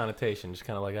biblical connotation, just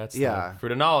kind of like that's Yeah. the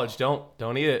fruit of knowledge. Don't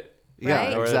eat it. Yeah,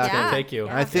 Right? Or it's exactly. gonna Yeah. take you.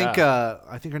 And I think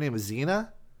I think her name was Xena.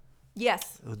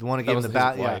 Yes. The one who gave him was the his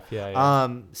bat. wife, yeah.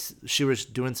 She was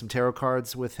doing some tarot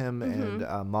cards with him Mm-hmm.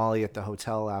 and Molly at the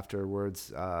hotel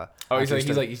afterwards. Oh, after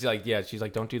he's like, yeah. She's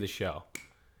like, don't do the show.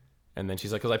 And then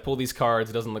she's like, because I pulled these cards,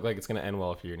 it doesn't look like it's gonna end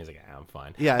well for you. And he's like, I'm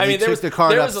fine. Yeah, and I he mean, there took was the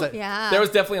card there was upside- Yeah. there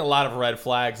was definitely a lot of red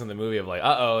flags in the movie of like,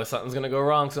 something's gonna go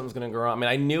wrong, something's gonna go wrong. I mean,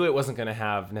 I knew it wasn't gonna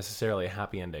have necessarily a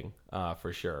happy ending,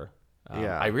 for sure.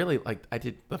 Yeah. I really I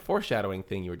did the foreshadowing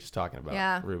thing you were just talking about,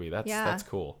 Yeah. Ruby. That's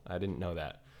cool. I didn't know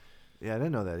that. Yeah, I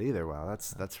didn't know that either. Wow,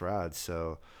 that's rad.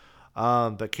 So,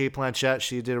 but Kate Blanchett,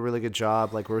 she did a really good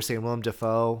job. Like we were saying, Willem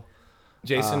Dafoe.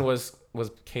 Jason was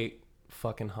Kate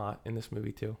fucking hot in this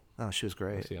movie too? Oh, she was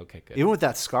great. See, okay, good. Even with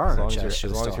that scar on her as chest, she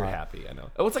was long as still you're hot. happy, I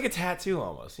know. Oh, it's like a tattoo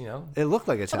almost, you know? It looked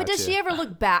like a tattoo. But does she ever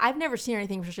look bad? I've never seen her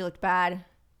anything where she looked bad.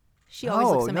 She always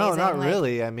looks amazing. No, not like-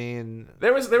 really. I mean,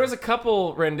 There was a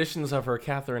couple renditions of her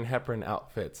Katharine Hepburn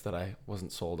outfits that I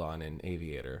wasn't sold on in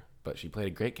Aviator, but she played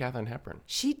a great Katharine Hepburn.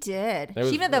 She did. was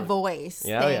She even had the really- voice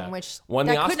Yeah, thing, yeah. which Won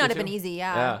that the could Oscar, not have too. been easy.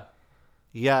 Yeah.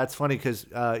 yeah, it's funny because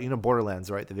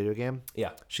Borderlands, right? The video game.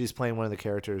 Yeah. She's playing one of the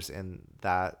characters in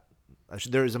that.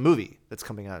 There is a movie that's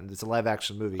coming out, and it's a live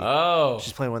action movie. Oh.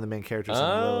 She's playing one of the main characters in Oh.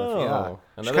 Lilith. Yeah, She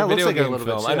Another kinda looks video like her a game little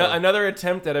film. bit, too. Another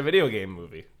attempt at a video game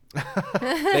movie.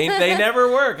 they never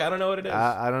work. I don't know what it is.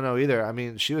 I don't know either. I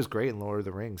mean, she was great in Lord of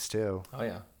the Rings too. oh,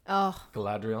 yeah. Oh,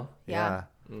 Galadriel. yeah.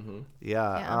 Yeah.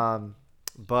 Yeah.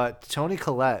 But Toni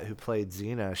Collette, who played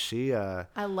Xena, she I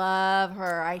love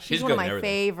her. She's She's one of good in my everything.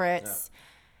 favorites.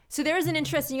 So there is an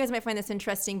interesting, you guys might find this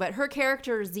interesting, but her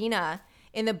character, Xena,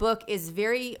 in the book is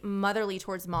very motherly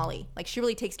towards Molly. Like she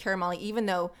really takes care of Molly, even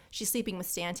though she's sleeping with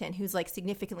Stanton, who's like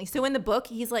significantly. So in the book,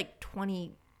 he's like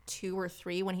 22 or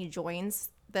 3 when he joins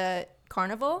the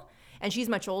carnival, and she's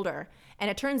much older. And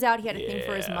it turns out he had a thing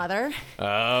for his Yeah. mot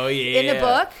Oh, yeah. in the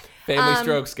book. Family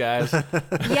strokes, guys.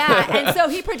 Yeah, and so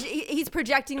he's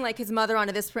projecting like his mother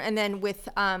onto this, and then with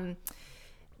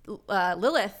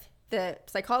Lilith, the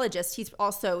psychologist, he's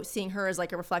also seeing her as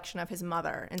like a reflection of his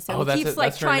mother, and so Oh, he that's keeps it. like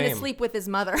That's her trying to name. sleep with his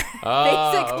mother,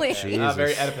 Oh, basically. okay. Very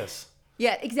Jesus. Oedipus.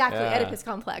 Yeah, exactly. Yeah. Oedipus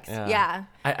complex. Yeah.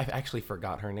 I actually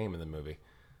forgot her name in the movie.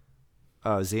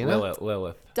 Xena.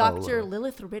 Lilith. Dr.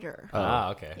 Lilith Ritter.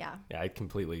 Okay. Yeah. Yeah, I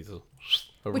completely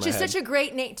over Which my is head. such a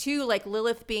great name too, like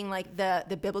Lilith being like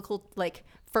the biblical like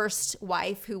first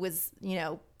wife who was,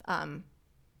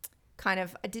 kind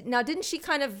of didn't she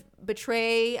kind of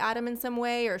betray Adam in some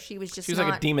way, or she was just She was like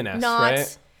a not, demoness, not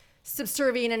right?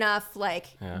 subservient enough, like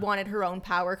Yeah. wanted her own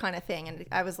power kind of thing. And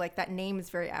I was like, that name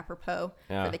is very apropos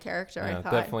Yeah. for the character. Yeah, I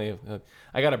thought. definitely.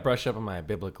 I got to brush up on my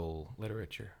biblical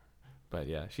literature, but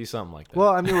yeah, she's something like that. Well,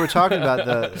 I mean, we're talking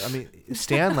about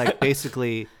Stan, like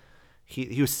basically,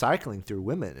 he was cycling through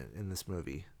women in this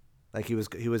movie. Like he was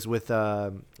with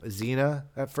Xena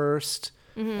at first.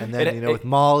 And then It- with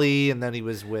Molly, and then he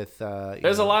was with.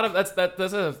 There's a lot of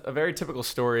that's a very typical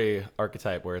story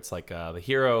archetype where it's like the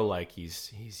hero, like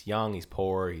he's young, he's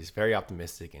poor, he's very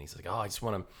optimistic, and he's like, oh, I just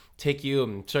want to take you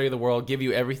and show you the world, give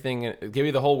you everything, give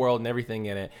you the whole world and everything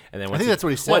in it. And then once that's what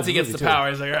he said once he in the gets the movie, too. power,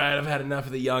 he's like, all right, I've had enough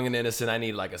of the young and innocent. I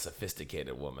need like a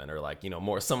sophisticated woman, or like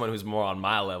more someone who's more on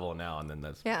my level now. And then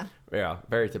that's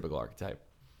very typical archetype.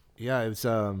 Yeah, it was.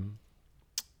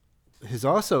 His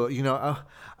also, we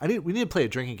need to play a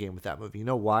drinking game with that movie. You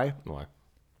know why? Why?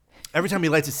 Every time he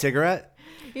lights a cigarette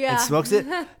Yeah. and smokes it,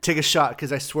 take a shot,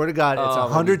 because I swear to God, it's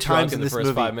 100 times in the this first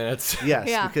movie. 5 minutes. Yes,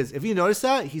 Yeah. because if you notice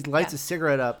that, he lights a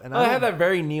cigarette up, and I have that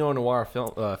very neo noir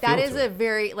film. That is a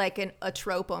very like a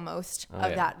trope almost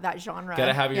of yeah. that genre.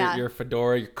 Gotta have Yeah. your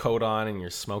fedora, your coat on, and you're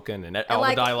smoking, and all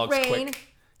like the dialogue's rain,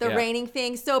 quick. the Yeah. raining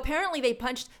thing. So apparently they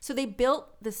built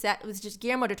the set. It was just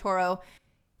Guillermo del Toro.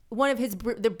 One of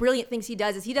the brilliant things he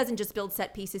does is he doesn't just build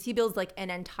set pieces. He builds like an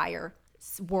entire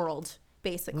world,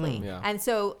 basically. Yeah. And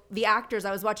so the actors,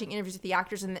 I was watching interviews with the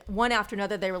actors, and one after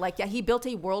another, they were like, yeah, he built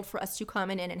a world for us to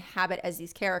come in and inhabit as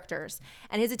these characters.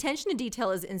 And his attention to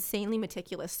detail is insanely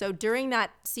meticulous. So during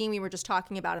that scene we were just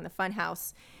talking about in the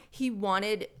funhouse, he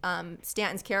wanted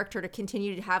Stanton's character to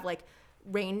continue to have like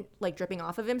rain like dripping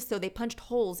off of him. So they punched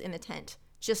holes in the tent.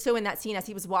 Just so in that scene, as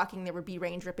he was walking, there would be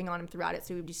rain dripping on him throughout it.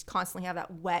 So he would just constantly have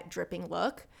that wet, dripping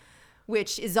look,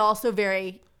 which is also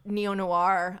very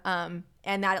neo-noir.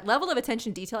 And that level of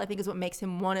attention to detail, I think, is what makes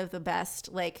him one of the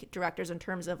best like directors in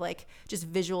terms of like just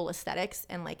visual aesthetics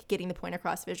and like getting the point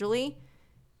across visually.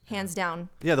 Hands down.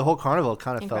 Yeah, the whole carnival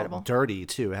kind of Incredible. felt dirty,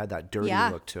 too. It had that dirty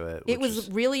look to it. It which was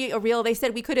is- really a real, they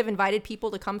said we could have invited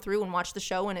people to come through and watch the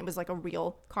show, and it was like a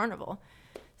real carnival.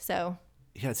 So...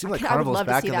 Yeah, it seemed like I would carnivals love to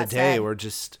back see in the that day set. were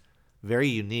just very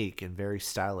unique and very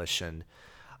stylish. And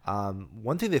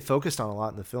one thing they focused on a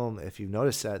lot in the film, if you've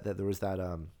noticed that there was that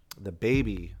the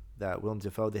baby that Willem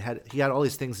Dafoe, he had all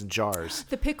these things in jars.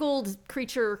 The pickled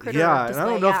critter Yeah, and display, I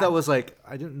don't know if yeah. that was like,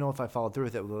 I didn't know if I followed through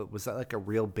with it. Was that like a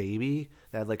real baby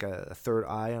that had like a third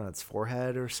eye on its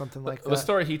forehead or something like that? The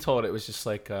story he told, it was just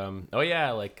like,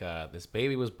 this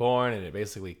baby was born and it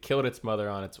basically killed its mother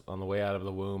on the way out of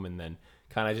the womb, and then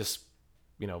kind of just,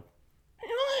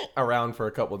 around for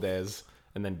a couple days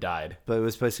and then died. But it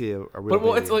was basically a real But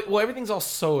baby. it's like, everything's all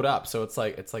sewed up, so it's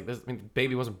like this. I mean, the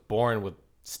baby wasn't born with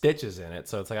stitches in it,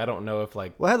 so it's like I don't know if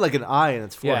like Well, it had like an eye in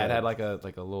its forehead. yeah, it had like a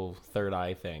little third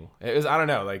eye thing. It was, I don't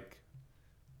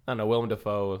know, Willem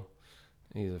Dafoe,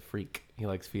 he's a freak. He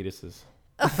likes fetuses.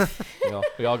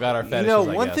 we all got our fetishes.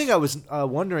 I One guess. thing I was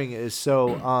wondering is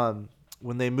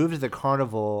when they moved to the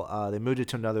carnival, they moved it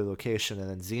to another location, and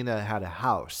then Xena had a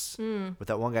house with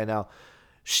that one guy. Now,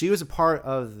 she was a part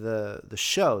of the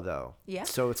show, though. Yeah.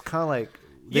 So it's kind of like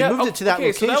they moved it to that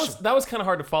location. So that was kind of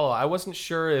hard to follow. I wasn't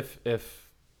sure if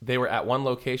they were at one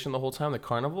location the whole time, the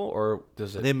carnival, or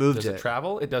does it? They moved does it it.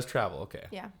 travel? It does travel. Okay.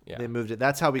 Yeah. They moved it.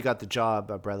 That's how we got the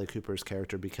job of Bradley Cooper's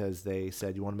character, because they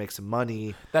said, you want to make some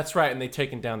money. That's right, and they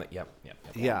taken down that. Yep.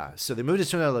 Yeah. So they moved it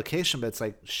to another location, but it's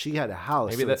like she had a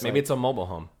house. Maybe so it's a mobile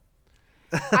home.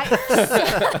 It's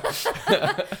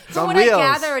From on what wheels. I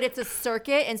gathered, it's a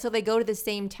circuit, and so they go to the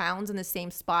same towns and the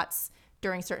same spots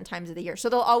during certain times of the year. So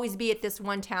they'll always be at this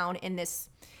one town in this,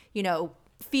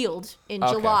 field in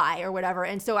Okay. July or whatever.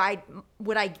 And so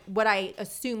what I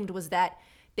assumed was that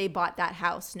they bought that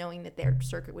house knowing that their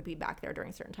circuit would be back there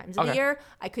during certain times of the Okay. year.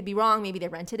 I could be wrong. Maybe they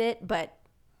rented it, but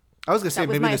I was gonna say that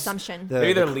was maybe my this- assumption.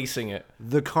 Maybe they're leasing it.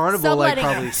 The carnival Subletting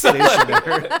probably it. stationed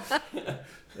there.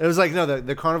 It was like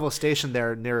the carnival station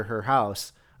there near her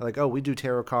house. Like, oh, we do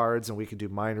tarot cards and we can do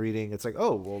mind reading. It's like,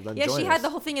 oh, well then. yeah, join she us. had the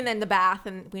whole thing, and then the bath,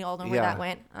 and we all know where Yeah. that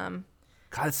went.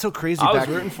 God, it's so crazy. I was back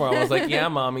rooting for him. I was like, yeah,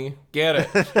 mommy, get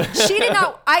it. She did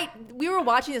not. We were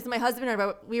watching this, my husband and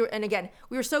I. We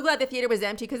were so glad the theater was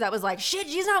empty, because I was like, shit,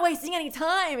 she's not wasting any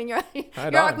time. And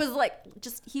Yarok was like,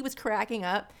 he was cracking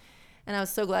up, and I was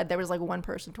so glad there was like one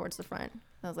person towards the front.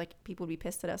 I was like, people would be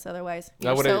pissed at us otherwise. We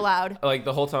were so loud. Like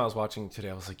the whole time I was watching today,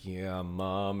 I was like, yeah,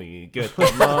 mommy, get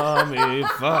the mommy,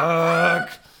 fuck.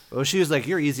 Well, she was like,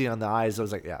 you're easy on the eyes. I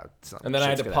was like, yeah. It's not, And then I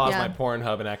had to shit's pause Yeah. my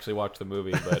Pornhub and actually watch the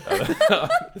movie. But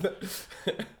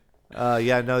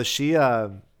Yeah, no, she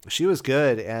was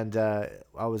good, and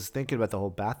I was thinking about the whole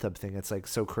bathtub thing. It's like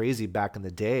so crazy back in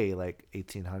the day, like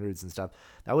 1800s and stuff.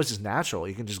 That was just natural.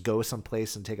 You can just go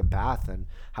someplace and take a bath and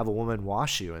have a woman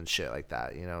wash you and shit like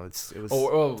that. It was.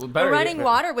 better Running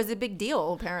water was a big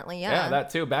deal, apparently. Yeah, that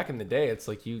too. Back in the day, it's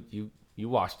like you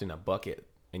washed in a bucket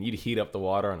and you'd heat up the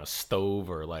water on a stove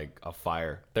or like a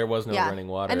fire. There was no running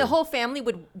water. And the whole family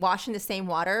would wash in the same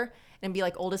water. and be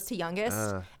like oldest to youngest.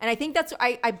 And I think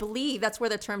I believe that's where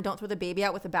the term "don't throw the baby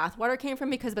out with the bathwater" came from,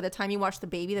 because by the time you watch the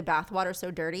baby, the bathwater's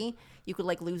so dirty you could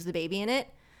like lose the baby in it.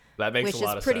 That makes which a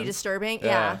lot is of pretty sense. disturbing.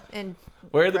 Yeah. And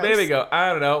where'd the gross. baby go? I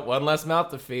don't know. One less mouth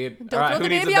to feed. Don't All right, throw who the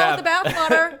needs baby a out with the bath?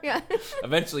 bathwater. Yeah.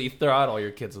 Eventually, you throw out all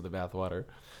your kids with the bathwater.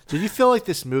 Did you feel like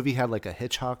this movie had like a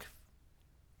Hitchcock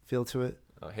feel to it?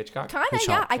 Hitchcock? Kind of,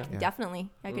 Hitchcock, yeah. I yeah. could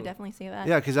definitely see that.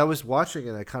 Yeah, because I was watching it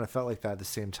and I kind of felt like that at the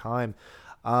same time.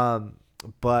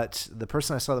 But the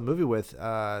person I saw the movie with,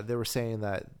 they were saying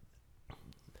that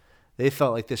they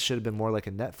felt like this should have been more like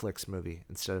a Netflix movie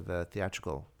instead of a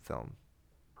theatrical film.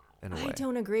 In a way. I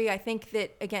don't agree. I think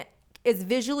that, again, as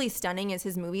visually stunning as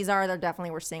his movies are, they're definitely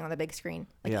worth seeing on the big screen.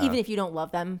 Like, Yeah. even if you don't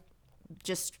love them,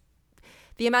 just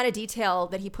the amount of detail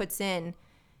that he puts in,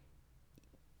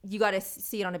 you got to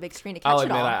see it on a big screen to catch I'll it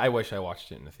admit, all. I wish I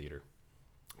watched it in the theater.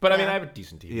 But I mean, Yeah. I have a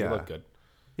decent TV. Yeah. It looked good.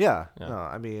 Yeah. Yeah. No,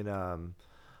 I mean,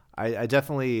 I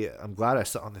definitely, I'm glad I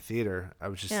saw it on the theater. I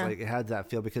was just Yeah. like, it had that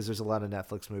feel because there's a lot of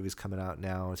Netflix movies coming out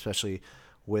now, especially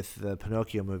with the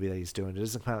Pinocchio movie that he's doing. It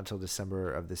doesn't come out until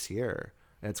December of this year,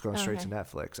 and it's going straight to Okay.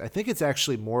 Netflix. I think it's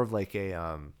actually more of like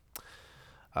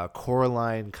a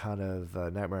Coraline kind of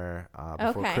Nightmare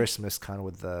Before Okay. Christmas, kind of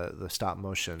with the stop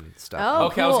motion stuff. Oh,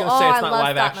 Okay, I was cool. going to say Oh, it's I not love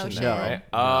live stop action, motion. then, No.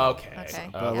 right? Okay. Okay.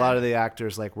 But a lot of the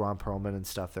actors like Ron Perlman and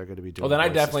stuff, they're going to be doing. Well, then I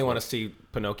voices definitely for want it. to see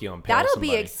Pinocchio impale That'll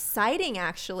somebody. be exciting,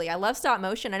 actually. I love stop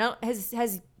motion. I don't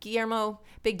has Guillermo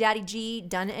Big Daddy G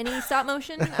done any stop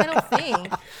motion? I don't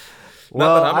think.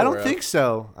 Well, I'm I don't aware of. think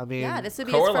so. I mean, Yeah, this would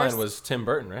be his Coraline first. was Tim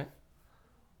Burton, right?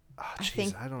 oh, I jeez,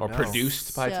 think- I don't Or know.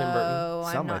 produced by Tim Burton? So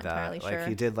I'm Something not like that. entirely Like sure.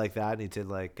 he did like that, and he did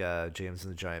like James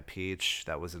and the Giant Peach.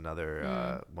 That was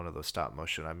another one of those stop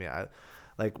motion. I mean, I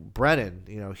like Brennan.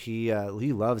 You know, he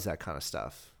loves that kind of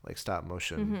stuff, like stop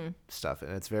motion stuff,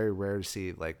 and it's very rare to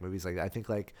see like movies like that. I think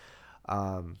like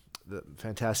the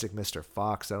Fantastic Mr.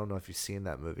 Fox. I don't know if you've seen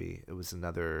that movie. It was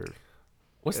another.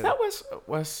 Was that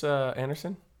Wes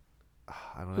Anderson?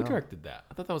 I don't Who know. directed that?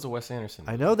 I thought that was a Wes Anderson.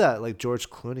 I know that like George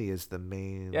Clooney is the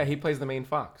main. Yeah, he plays the main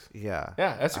fox. Yeah.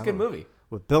 Yeah, that's a I good don't- movie.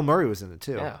 Well, Bill Murray was in it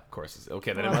too. Yeah, of course.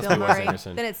 Okay, then Well, it must Bill be Wes Murray.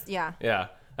 Anderson. Then it's yeah. Yeah,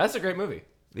 that's a great movie.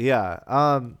 Yeah.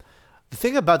 The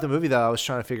thing about the movie that I was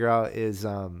trying to figure out is,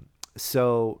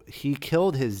 so he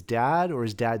killed his dad, or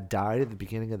his dad died at the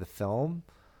beginning of the film.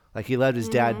 Like he let his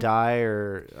dad die,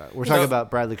 or we're talking about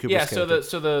Bradley Cooper's Yeah, character.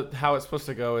 so the how it's supposed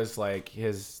to go is like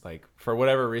his like for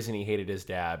whatever reason he hated his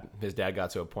dad. His dad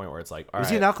got to a point where it's like, all Was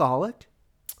right, he an alcoholic?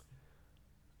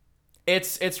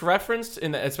 It's referenced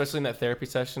in especially in that therapy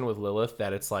session with Lilith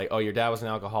that it's like, oh, your dad was an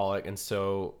alcoholic, and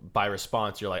so by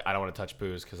response you're like, I don't want to touch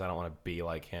booze because I don't want to be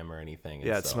like him or anything. And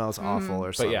Yeah, it so- smells awful or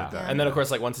But something yeah, like that. and then of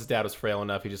course like once his dad was frail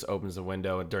enough, he just opens the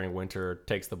window and during winter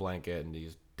takes the blanket and he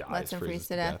just dies, Lets him freezes freeze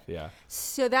to death. Yeah.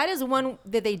 So that is one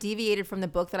that they deviated from the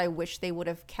book that I wish they would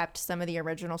have kept some of the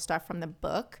original stuff from the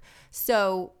book.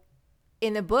 So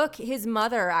in the book, his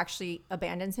mother actually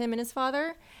abandons him and his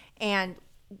father and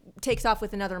takes off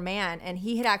with another man, and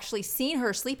he had actually seen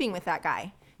her sleeping with that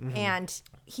guy. And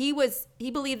he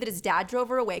believed that his dad drove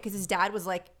her away because his dad was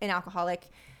like an alcoholic,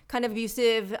 kind of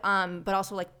abusive, but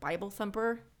also like Bible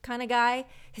thumper kind of guy.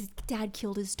 His dad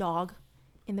killed his dog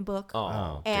in the book.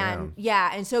 Oh. And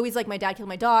yeah, and so he's like, my dad killed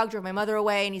my dog, drove my mother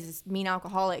away, and he's this mean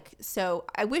alcoholic. So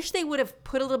I wish they would have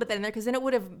put a little bit in there because then it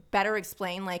would have better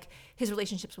explained like his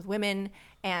relationships with women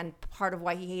and part of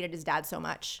why he hated his dad so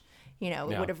much. You know,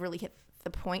 it Yeah. would have really hit the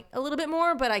point a little bit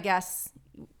more, but I guess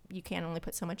you can only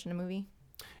put so much in a movie.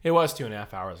 It was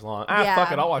 2.5 hours long. Yeah.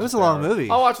 Fuck it, I'll watch It was it. a long 3 hours. movie.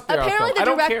 I'll watch it. 3 hours Apparently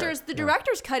film. I don't care. the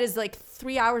director's cut is like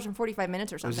 3 hours and 45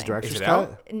 minutes or Was something. the director's Is it cut?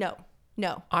 out?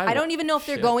 No. I I don't even know if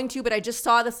they're shit. going to, but I just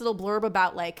saw this little blurb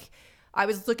about like, I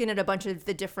was looking at a bunch of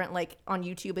the different, like on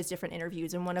YouTube as different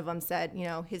interviews, and one of them said, you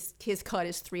know, his cut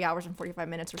is 3 hours and 45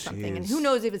 minutes or something, and Jeez. who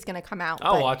knows if it's going to come out.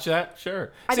 I'll but watch that.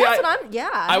 Sure. I, See, that's what I'm, yeah.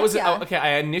 I was yeah. okay.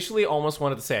 I initially almost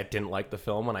wanted to say I didn't like the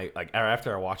film when I like or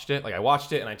after I watched it. Like I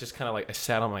watched it and I just kind of like I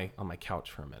sat on my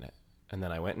couch for a minute, and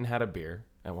then I went and had a beer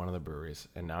at one of the breweries,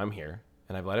 and now I'm here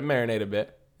and I've let it marinate a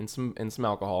bit in some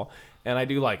alcohol, and I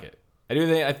do like it. I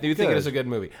do think it is a good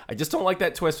movie. I just don't like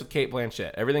that twist with Cate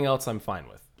Blanchett. Everything else I'm fine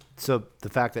with. So the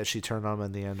fact that she turned on him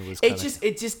in the end was It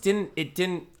just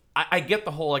didn't. I get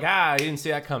the whole like I didn't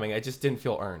see that coming. I just didn't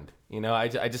feel earned. You know, I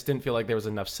just didn't feel like there was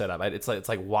enough setup. It's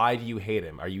like why do you hate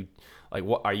him? Are you like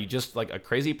what? Are you just like a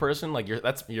crazy person? Like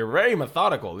you're very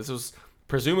methodical. This was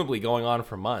presumably going on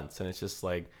for months, and it's just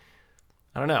like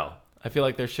I don't know. I feel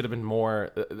like there should have been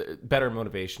more better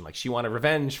motivation. Like she wanted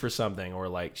revenge for something, or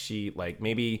like she like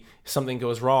maybe something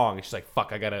goes wrong and she's like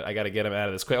fuck, I gotta get him out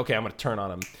of this quick. Okay, I'm gonna turn on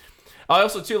him. I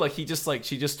also too like she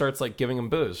just starts like giving him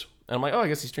booze, and I'm like, oh, I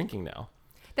guess he's drinking now.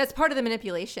 That's part of the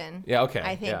manipulation. Yeah, okay,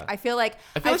 I think. yeah. I feel like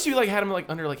she like had him like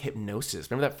under like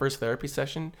hypnosis. Remember that first therapy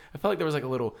session? I felt like there was like a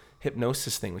little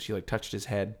hypnosis thing when she like touched his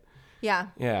head. Yeah.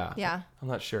 Yeah. Yeah. I'm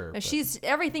not sure. But.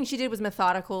 Everything she did was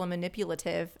methodical and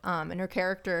manipulative. And her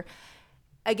character,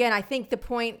 again, I think the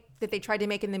point that they tried to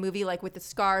make in the movie, like with the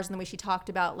scars and the way she talked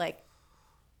about, like,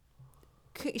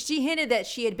 she hinted that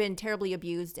she had been terribly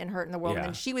abused and hurt in the world. Yeah.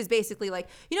 And she was basically like,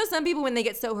 some people when they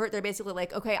get so hurt, they're basically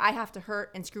like, okay, I have to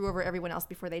hurt and screw over everyone else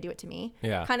before they do it to me.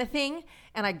 Yeah. Kind of thing.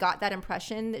 And I got that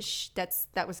impression that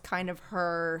that was kind of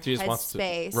her She just wants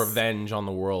headspace. to revenge on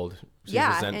the world. She's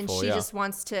And resentful, she just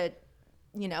wants to,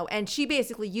 and she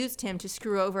basically used him to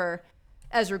screw over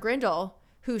Ezra Grindle,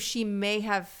 who she may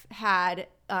have had.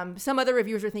 Some other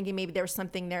reviewers were thinking maybe there was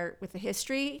something there with the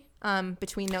history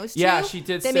between those two. Yeah, she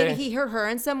did that say. maybe he hurt her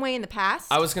in some way in the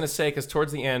past. I was gonna say because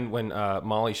towards the end when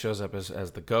Molly shows up as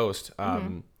the ghost,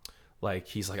 like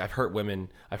he's like, I've hurt women,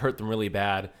 I've hurt them really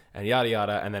bad, and yada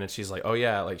yada, and then she's like, oh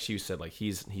yeah, like she said, like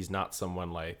he's not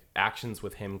someone, like actions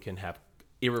with him can have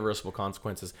irreversible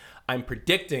consequences. I'm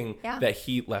predicting that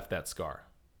he left that scar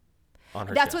on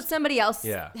her That's chest. what somebody else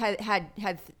Yeah.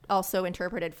 had also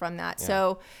interpreted from that. Yeah.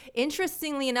 So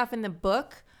interestingly enough, in the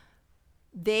book,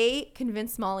 they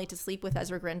convinced Molly to sleep with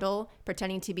Ezra Grindle,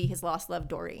 pretending to be his lost love,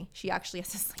 Dory. She actually has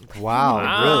to sleep with him.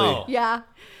 Wow, really? Yeah.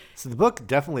 So the book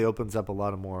definitely opens up a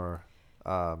lot of more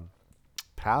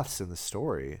paths in the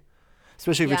story,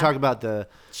 especially if you're talking about the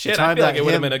Shit, time I feel like that it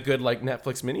would have him- been a good like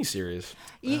Netflix miniseries.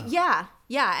 Yeah.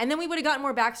 And then we would have gotten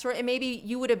more backstory, and maybe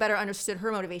you would have better understood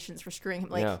her motivations for screwing him,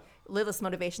 like Yeah. Lilith's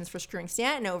motivations for screwing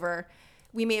Stanton over.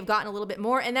 We may have gotten a little bit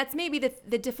more, and that's maybe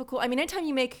the difficult. I mean, anytime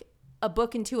you make a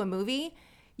book into a movie,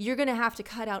 you're going to have to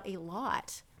cut out a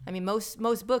lot. I mean, most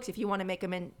books, if you want to make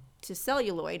them into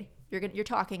celluloid, you're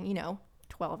talking,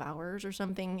 12 hours or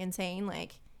something insane.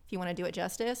 Like if you want to do it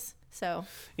justice. So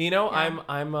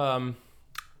I'm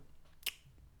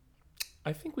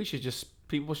I think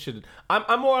people should.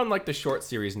 I'm more on like the short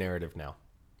series narrative now.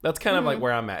 That's kind of like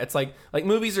where I'm at. It's like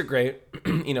movies are great,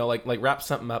 like wrap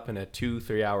something up in a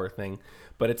 2-3 hour thing,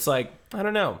 but it's like I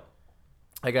don't know.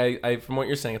 Like I from what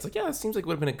you're saying, it's like it seems like it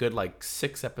would have been a good like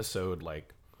 6 episode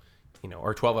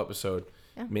or 12 episode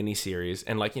mini series,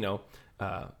 and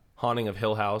Haunting of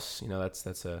Hill House.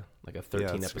 That's a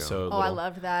 13 episode. Oh, I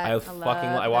loved that.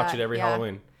 I watch it every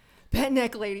Halloween. Pet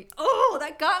Neck Lady. Oh,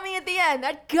 that got me at the end.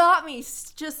 That got me.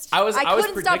 I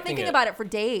couldn't stop thinking about it for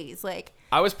days. Like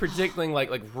I was predicting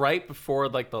like right before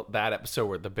that episode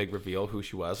where the big reveal who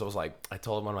she was. I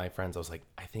told one of my friends, I was like,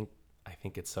 I think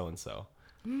it's so and so.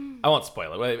 I won't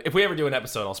spoil it. If we ever do an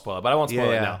episode, I'll spoil it, but I won't spoil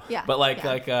it now. Yeah. But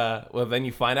then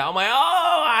you find out, I'm like,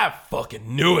 oh, I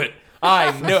fucking knew it.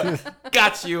 I knew it.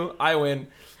 Got you. I win.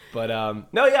 But I'm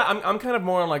kind of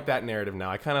more on like that narrative now.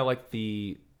 I kind of like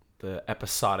the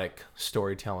episodic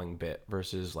storytelling bit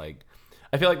versus I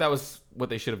feel like that was what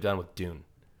they should have done with Dune.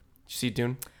 Did you see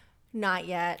Dune? Not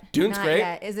yet. Dune's Not great.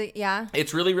 Yet. Is it? Yeah.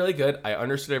 It's really, really good. I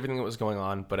understood everything that was going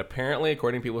on, but apparently,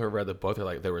 according to people who have read the book, they're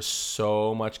like, there was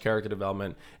so much character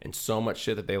development and so much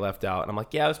shit that they left out. And I'm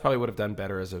like, yeah, this probably would have done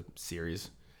better as a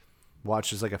series.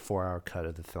 Watch just like a 4-hour cut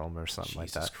of the film or something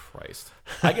like that. Jesus Christ.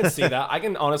 I can see that. I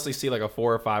can honestly see like a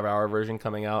 4 or 5 hour version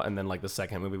coming out, and then like the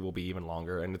second movie will be even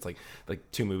longer. And it's like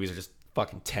 2 movies are just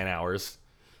fucking 10 hours.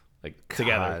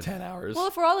 Together, 10 hours. Well,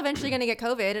 if we're all eventually going to get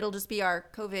COVID, it'll just be our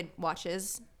COVID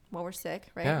watches while we're sick,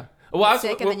 right? Yeah. Well,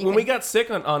 when we can... got sick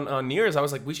on New Year's, I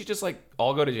was like, we should just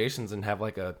all go to Jason's and have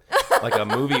a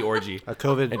movie orgy, a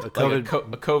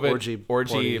COVID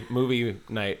orgy movie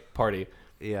night party.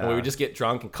 Yeah. And we would just get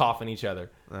drunk and cough on each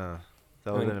other. That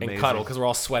would have been amazing. And cuddle because we're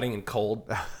all sweating and cold.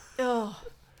 Oh.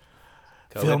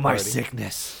 Feel my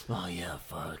sickness. Oh yeah,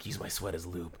 fuck. Use my sweat as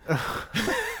lube.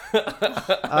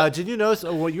 Did you notice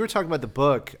what you were talking about the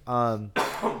book?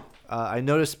 I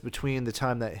noticed between the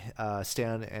time that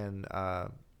Stan and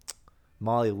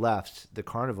Molly left the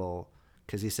carnival,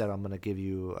 because he said, I'm going to give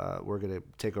you, we're going to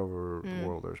take over the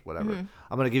world or whatever.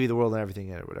 I'm going to give you the world and everything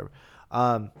in it or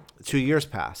whatever. 2 years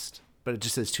passed, but it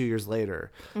just says 2 years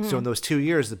later. So in those 2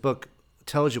 years, the book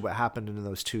tells you what happened in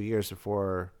those 2 years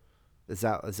before. Is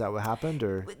that what happened,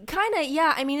 or kind of?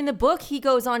 Yeah. I mean, in the book, he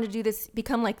goes on to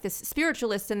become like this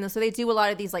spiritualist, and so they do a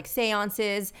lot of these like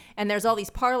seances, and there's all these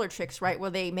parlor tricks, right, where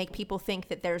they make people think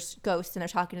that there's ghosts and they're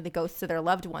talking to the ghosts of their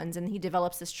loved ones, and he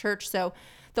develops this church. So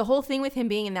the whole thing with him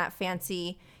being in that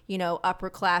fancy, upper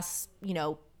class,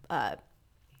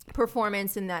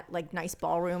 performance in that like nice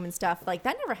ballroom and stuff, like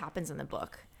that never happens in the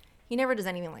book. He never does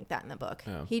anything like that in the book.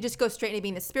 Yeah. He just goes straight into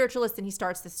being the spiritualist, and he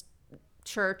starts this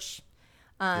church.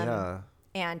 Yeah.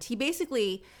 And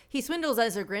he swindles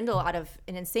Ezra Grindle out of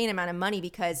an insane amount of money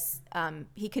because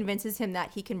he convinces him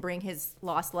that he can bring his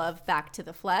lost love back to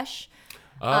the flesh.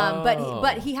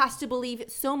 But he has to believe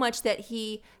so much that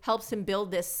he helps him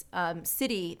build this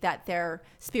city that their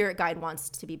spirit guide wants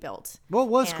to be built. What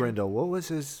was And Grindle? What was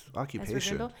his Ezra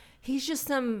occupation? Grindle, he's just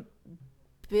some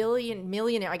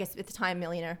millionaire, I guess at the time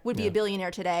millionaire, would be a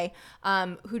billionaire today,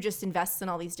 who just invests in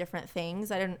all these different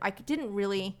things. I didn't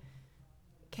really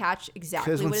catch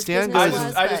exactly 'Cause when what his Stan business goes-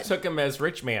 was. I just but- took him as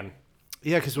rich man.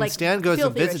 Yeah, because when Like, Stan goes and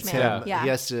filthy rich visits man. him,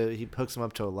 Yeah. he hooks him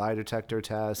up to a lie detector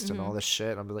test and all this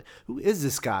shit. I'm like, who is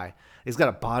this guy? He's got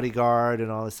a bodyguard and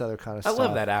all this other kind of I stuff.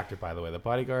 love that actor, by the way. The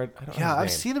bodyguard. I don't know Yeah, his I've name.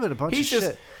 seen him in a bunch He's of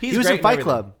just- shit. he's He was great in in Fight everything.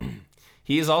 Club.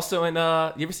 He is also in.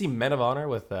 You ever see Men of Honor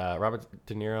with Robert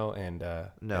De Niro and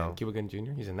No. and Cuba Gooding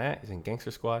Jr.? He's in that. He's in Gangster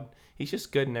Squad. He's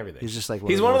just good in everything. He's just like one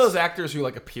he's of one of those- those actors who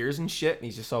like appears in shit, and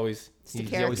he's just always a he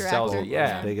always character sells actor. you.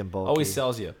 Yeah, He's big and bulky. always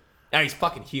sells you. And he's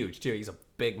fucking huge too. He's a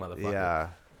big motherfucker.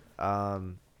 Yeah.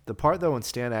 The part though when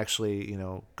Stan actually,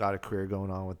 got a career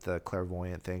going on with the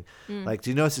clairvoyant thing, like, do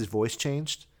you notice his voice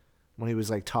changed when he was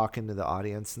like talking to the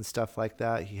audience and stuff like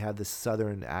that? He had this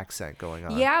southern accent going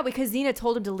on. Yeah, because Xena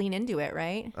told him to lean into it,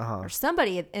 right? Or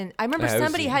somebody, and I remember Yeah, it was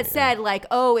somebody Xena, had yeah. said like,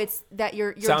 "Oh, it's that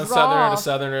your Sounds draw." southern to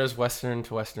southerners, western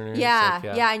to westerners. Yeah, It's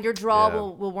like, and your draw Yeah.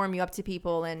 will warm you up to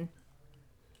people, and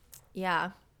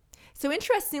yeah. So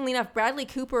interestingly enough, Bradley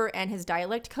Cooper and his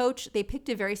dialect coach, they picked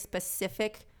a very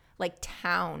specific like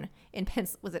town in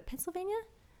was it Pennsylvania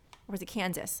or was it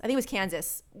Kansas? I think it was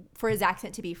Kansas for his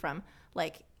accent to be from.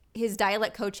 Like his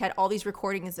dialect coach had all these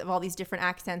recordings of all these different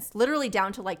accents, literally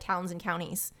down to like towns and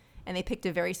counties. And they picked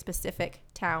a very specific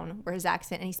town where his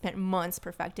accent, and he spent months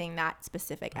perfecting that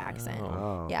specific accent.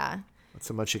 Oh. Yeah. That's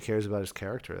so much he cares about his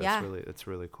character. That's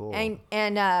really cool. And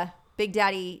Big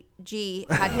Daddy G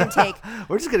had him take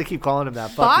We're just gonna keep calling him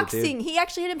that. Fuck it, boxing. dude. He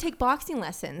actually had him take boxing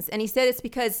lessons, and he said it's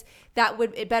because that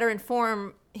would it better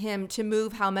inform him to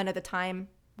move how men at the time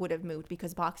would have moved,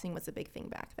 because boxing was a big thing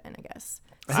back then, I guess.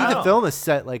 I think the Wow. film is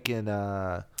set like in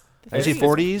It's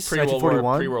 1940s, pre-World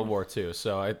 1941. World War II.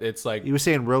 So it's like You were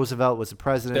saying Roosevelt was the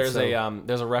president. there's so-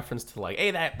 there's a reference to like, hey,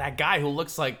 that guy who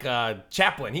looks like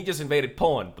Chaplin, he just invaded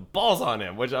Poland. The ball's on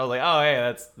him, which I was like, oh, hey,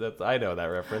 that's I know that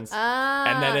reference.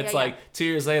 And then it's yeah, like 2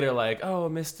 years later, like, oh,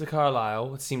 Mr.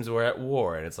 Carlisle, it seems we're at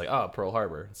war, and it's like, oh, Pearl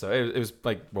Harbor. So it was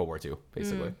like World War II,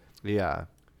 basically. Yeah,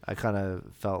 I kind of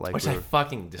felt like Which we're I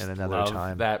fucking just in another love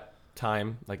time. that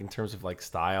time, like in terms of like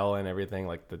style and everything,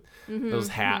 like those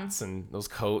hats and those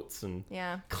coats and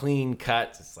Yeah. clean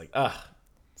cuts. It's like, ugh,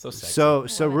 so sexy.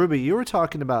 So Ruby, you were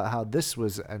talking about how this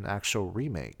was an actual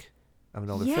remake of an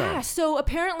older Yeah. film. So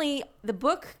apparently the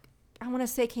book, I want to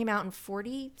say, came out in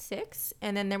 46,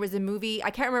 and then there was a movie. I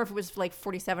can't remember if it was like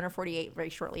 47 or 48, very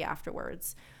shortly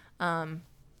afterwards.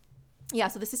 Yeah.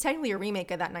 So this is technically a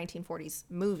remake of that 1940s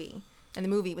movie, and the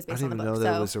movie was I based didn't on even the know book.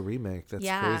 that so it was a remake. That's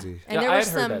yeah. crazy. And yeah, there I was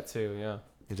had heard some. that too. Yeah.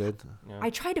 You did? I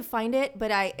tried to find it, but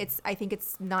I think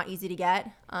it's not easy to get.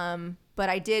 But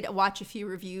I did watch a few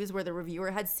reviews where the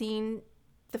reviewer had seen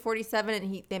the 47,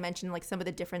 and they mentioned like some of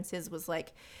the differences was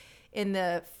like in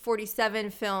the 47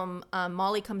 film,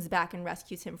 Molly comes back and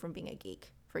rescues him from being a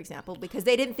geek, for example, because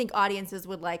they didn't think audiences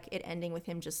would like it ending with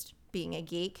him just being a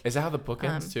geek. Is that how the book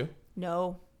ends too?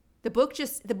 No, the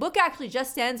book actually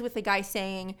just ends with the guy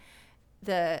saying,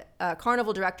 the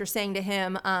carnival director saying to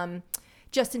him,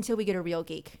 just until we get a real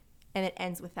geek, and it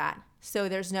ends with that. So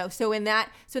there's no so in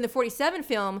the 47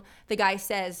 film, the guy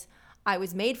says, I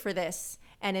was made for this,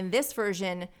 and in this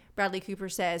version, Bradley Cooper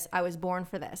says, I was born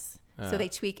for this. So they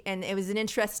tweak, and it was an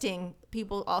interesting.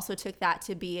 People also took that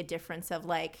to be a difference of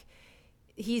like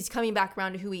he's coming back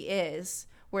around to who he is,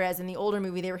 whereas in the older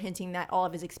movie they were hinting that all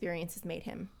of his experiences made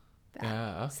him that.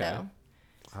 Yeah, okay.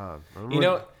 So You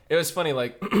know, it was funny.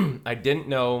 Like, I didn't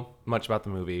know much about the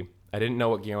movie. I didn't know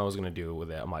what Guillermo was gonna do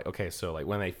with it. I'm like, okay, so like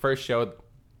when they first showed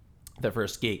the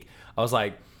first geek, I was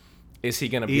like, is he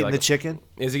gonna be Eating like the chicken?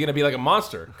 Is he gonna be like a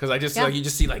monster? Because I just Yeah. like you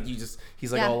just see like he's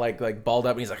like Yeah. all like balled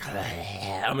up, and he's like,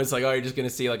 I'm just like, oh, you're just gonna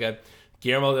see like a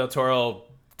Guillermo del Toro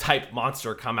type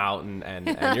monster come out, and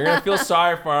you're gonna feel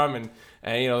sorry for him,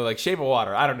 and you know, like Shape of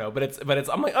Water. I don't know, but it's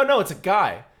I'm like, oh no, it's a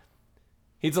guy.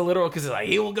 He's a literal, because like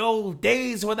he will go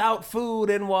days without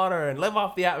food and water and live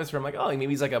off the atmosphere. I'm like, oh, maybe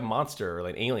he's like a monster or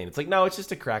like an alien. It's like, no, it's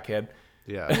just a crackhead.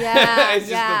 Yeah. yeah, It's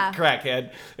just yeah. a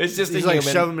crackhead. It's just He's a like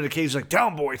human. shoving him in a cage, like,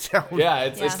 down, boy, down. Yeah,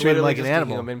 it's Yeah. it's Treat him literally like an just a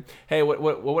animal. human. Hey,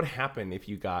 what would happen if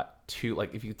you got two,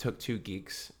 like if you took two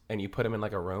geeks and you put them in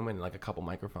like a room and like a couple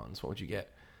microphones? What would you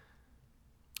get?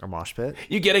 A mosh pit?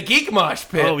 You get a Geek Mosh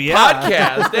Pit Oh, yeah.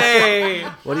 podcast. Hey,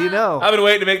 What do you know? I've been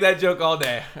waiting to make that joke all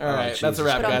day. All right, that's a Jesus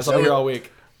wrap, Christ. guys. I'll be here all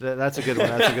week. That's a good one.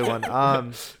 That's a good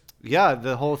one. Yeah,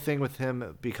 the whole thing with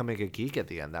him becoming a geek at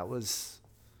the end, that was,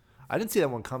 I didn't see that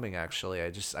one coming, actually.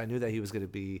 I knew that he was going to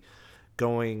be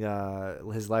going,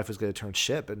 his life was going to turn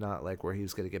shit, but not like where he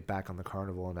was going to get back on the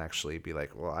carnival and actually be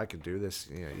like, well, I can do this.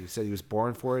 You know, you said he was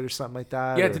born for it or something like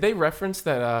that. Yeah, or... did they reference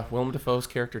that Willem Dafoe's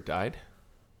character died?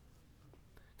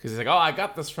 Because he's like, oh, I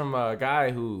got this from a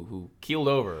guy who keeled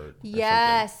over. Or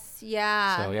Yes, something.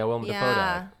 yeah. So yeah, Willem Dafoe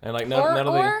died, and like or none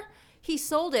of the. he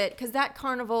sold it because that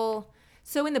carnival.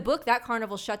 So in the book, that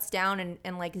carnival shuts down,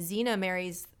 and like Xena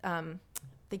marries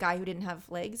the guy who didn't have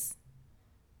legs,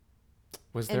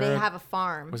 Was and there they have a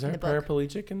farm. Was in there the a book.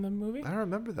 paraplegic in the movie? I don't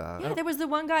remember that. Yeah, there was the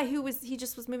one guy he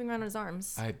just was moving around on his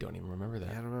arms. I don't even remember that.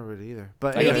 I don't remember it either.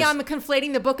 But Maybe anyways, I'm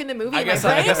conflating the book and the movie. I in my guess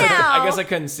brain now. I guess I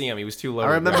couldn't see him. He was too low.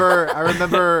 I remember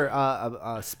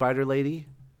Spider Lady.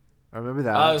 I remember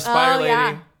that. Spider Lady.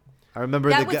 Yeah. I remember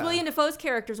That the was guy. William Dafoe's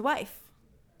character's wife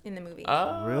in the movie.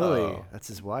 Oh, Really? That's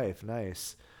his wife.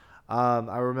 Nice.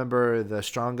 I remember the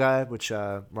Strong Guy, which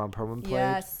Ron Perlman played.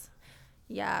 Yes.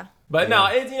 Yeah. But no,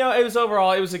 it was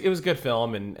overall it was a good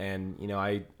film, and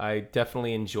I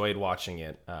definitely enjoyed watching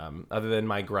it. Other than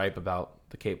my gripe about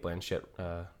the Cate Blanchett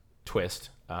twist,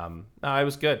 no, it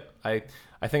was good. I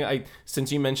think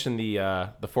since you mentioned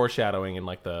the foreshadowing and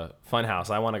like the Funhouse,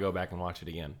 I want to go back and watch it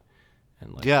again.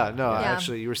 And like, Yeah, no, Yeah.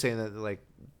 actually, you were saying that, like,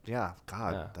 yeah,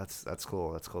 God, Yeah. that's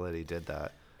cool. That's cool that he did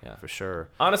that. Yeah. For sure.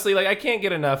 Honestly, like I can't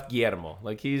get enough Guillermo.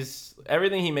 Like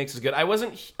everything he makes is good. I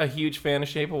wasn't a huge fan of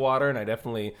Shape of Water, and I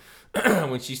definitely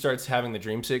when she starts having the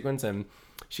dream sequence and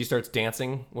she starts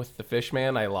dancing with the fish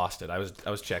man, I lost it. I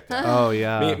was checked out. Oh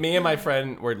yeah. Me and my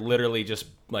friend were literally just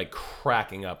like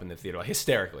cracking up in the theater, like,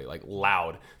 hysterically, like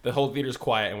loud. The whole theater's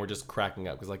quiet, and we're just cracking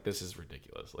up because like this is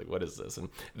ridiculous. Like what is this? And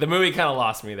the movie kind of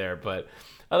lost me there, but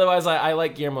otherwise, I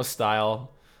like Guillermo's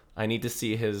style. I need to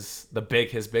see his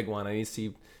big one. I need to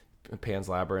see Pan's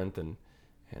Labyrinth and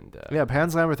Yeah,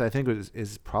 Pan's Labyrinth, I think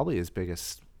is probably his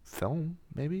biggest film.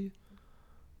 Maybe.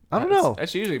 I don't know.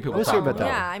 That's usually people Let's talk hear about that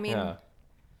Yeah, one. I mean, Yeah.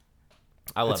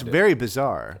 I loved It's it. very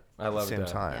bizarre. I loved at the it.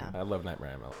 same time. Yeah. I love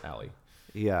Nightmare Alley.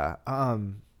 Yeah.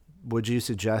 Would you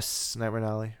suggest Nightmare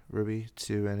Alley, Ruby,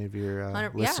 to any of your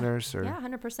 100 listeners? Or Yeah,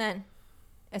 100%.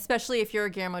 Especially if you're a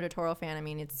Guillermo del Toro fan. I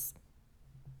mean, it's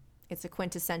a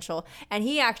quintessential. And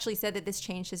he actually said that this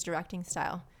changed his directing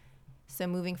style. So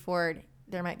moving forward,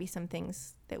 there might be some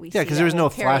things that we see. Yeah, because that there was no will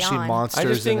carry flashy on. monsters. I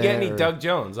just didn't in get there, any or- Doug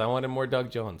Jones. I wanted more Doug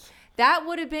Jones. That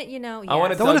would have been, yes. I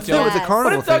wanted That would have Doug fit with the Jones.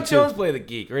 carnival What if Doug thing, too. Jones play the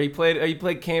geek, or he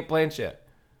played Kate Blanchett?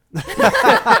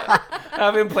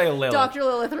 Have him play Lilith. Dr.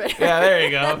 Lilith Ritter. Yeah, there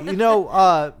you go. You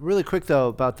know, really quick though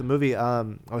about the movie. I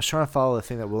was trying to follow the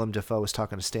thing that Willem Dafoe was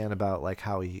talking to Stan about, like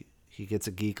how he gets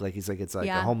a geek, like he's like it's like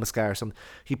Yeah. a homeless guy or something.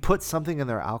 He put something in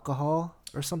their alcohol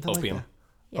or something Opium. like that.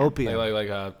 Yeah. Opium.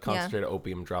 Like concentrated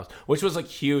opium drops, which was like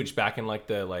huge back in like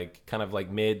the kind of like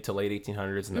mid to late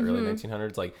 1800s and the early Mm-hmm.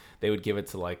 1900s. Like they would give it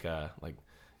to like did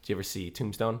you ever see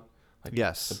Tombstone? Like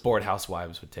Yes. the bored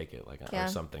housewives would take it Yeah. or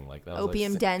something like that.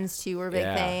 Opium dens too were a big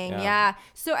Yeah, thing. yeah. Yeah.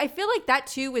 So I feel like that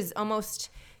too was almost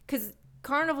because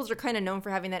carnivals are kind of known for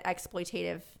having that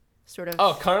exploitative sort of.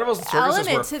 Oh, carnivals and circuses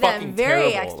element were to them, fucking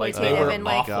very terrible. Like they exploitative were and,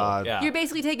 like, awful. God. Yeah. You're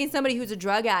basically taking somebody who's a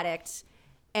drug addict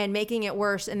and making it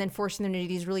worse, and then forcing them to do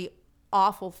these really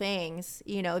awful things,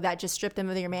 that just strip them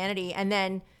of their humanity, and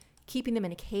then keeping them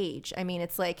in a cage. I mean,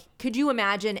 it's like, could you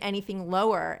imagine anything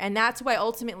lower? And that's why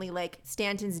ultimately, like,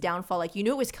 Stanton's downfall, like, you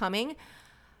knew it was coming,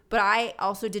 but I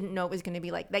also didn't know it was going to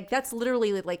be like that's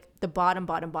literally like the bottom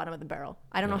of the barrel.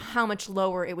 I don't know how much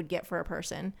lower it would get for a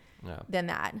person than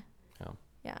that. Yeah.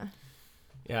 Yeah.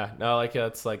 Yeah, no, like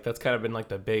it's like that's kind of been like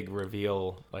the big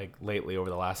reveal like lately over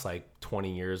the last like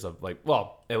 20 years of like,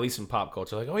 well, at least in pop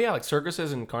culture, like, oh yeah, like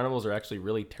circuses and carnivals are actually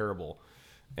really terrible,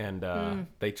 and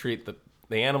they treat the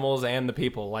animals and the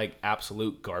people like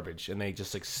absolute garbage, and they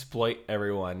just exploit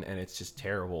everyone, and it's just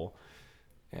terrible.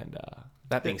 And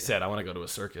that being said, I want to go to a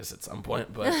circus at some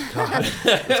point, but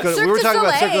Let's go- we were talking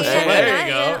about Cirque du Hey, Soleil. there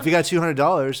you go. If you got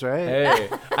 $200, right? Hey,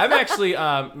 I'm actually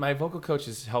my vocal coach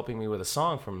is helping me with a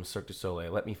song from Cirque du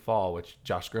Soleil, "Let Me Fall," which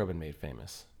Josh Groban made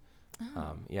famous.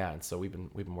 Yeah, and so we've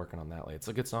been working on that lately. It's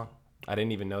a good song. I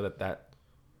didn't even know that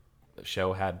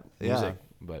show had music,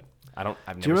 but I've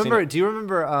never Do you remember? seen it. Do you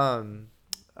remember?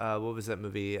 What was that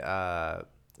movie?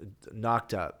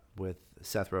 Knocked Up with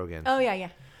Seth Rogen, Oh yeah.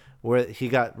 where he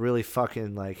got really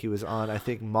fucking like he was on, I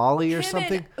think, Molly or Him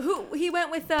something. and who he went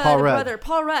with Paul the Rudd. brother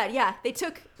Paul Rudd. Yeah, they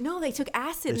took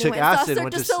acid. They took went acid and Saw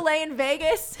went Cirque to du Soleil in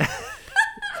Vegas.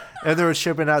 And they were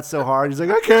shipping out so hard. He's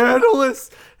like, I can't handle this.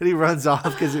 And he runs off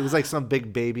because it was like some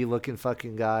big baby looking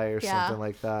fucking guy or Yeah. something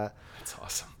like that. That's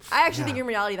awesome. I actually think in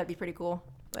reality that'd be pretty cool.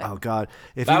 But Oh God!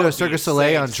 If That you go to would be Cirque du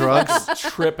Soleil insane. on drugs,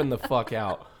 Tripping the fuck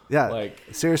out. yeah, Like,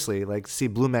 seriously, like see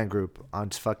Blue Man Group on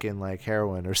fucking like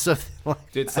heroin or something.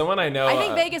 Like, dude, someone I know. I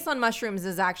think Vegas on mushrooms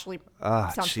is actually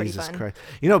sounds pretty Jesus fun. Christ!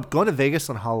 You know, going to Vegas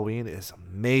on Halloween is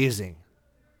amazing.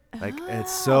 Like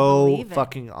it's I so believe it.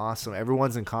 fucking awesome.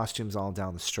 Everyone's in costumes all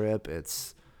down the strip.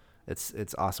 It's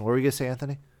awesome. What were you gonna say,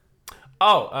 Anthony?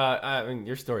 Oh, I mean,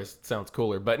 your story sounds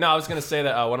cooler, but no, I was gonna say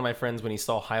that one of my friends, when he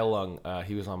saw Heilung,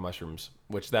 he was on mushrooms,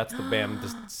 which that's the band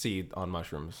to see on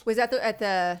mushrooms. Was that at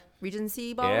the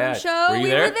Regency Ballroom Yeah. show? Were you we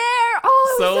there? were there.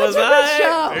 Oh, it So was was such a good I.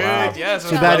 show. Dude, Wow. yes, it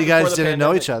Too was bad right you guys before the didn't know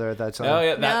pandemic. each other at that time. Oh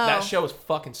yeah, that No. show was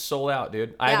fucking sold out,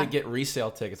 dude. I had Yeah. to get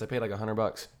resale tickets. I paid like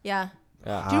 $100. Yeah.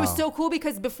 Yeah. Dude, it was so cool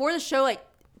because before the show, like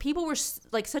people were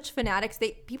like such fanatics.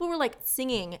 People were like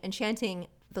singing and chanting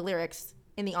the lyrics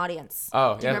in the audience.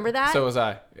 Oh, do yeah. you remember that? So was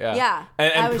I. Yeah. Yeah. I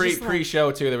And was just like-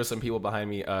 pre-show too, there was some people behind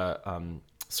me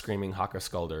screaming Haka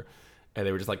Skulder. And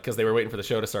they were just like, because they were waiting for the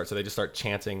show to start, so they just start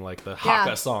chanting like the Haka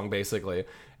Yeah. song basically.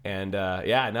 And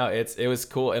it was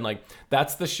cool. And like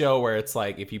that's the show where it's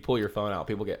like if you pull your phone out,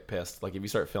 people get pissed. Like if you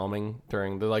start filming they're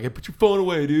like, hey, put your phone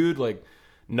away, dude. Like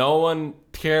no one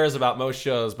cares about most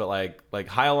shows, but like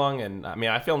Heilung, and I mean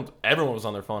I filmed, everyone was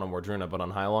on their phone on Wardruna, but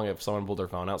on Heilung, if someone pulled their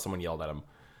phone out, someone yelled at them.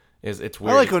 It's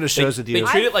weird. like going to shows with you.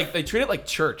 They treat it like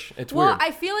church. It's Well, weird.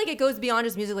 I feel like it goes beyond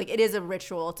just music. Like it is a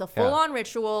ritual. It's a full-on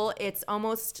ritual. It's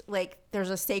almost like there's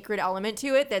a sacred element to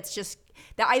it. That's just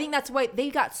that. I think that's why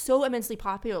they got so immensely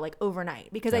popular like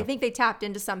overnight because I think they tapped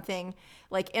into something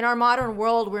like in our modern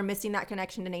world we're missing that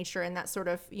connection to nature and that sort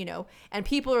of and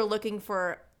people are looking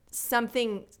for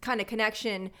something kind of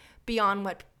connection beyond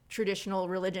what traditional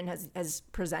religion has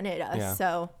presented us. Yeah.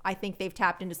 So I think they've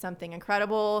tapped into something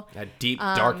incredible. A deep,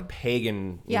 dark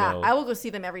pagan. Yeah, You know, I will go see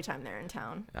them every time they're in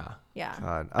town. yeah. Yeah.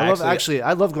 God. Actually-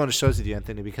 I love going to shows with you,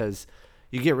 Anthony, because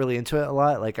you get really into it a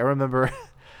lot. Like I remember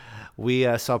we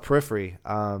saw Periphery,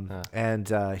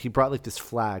 and he brought like this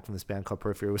flag from this band called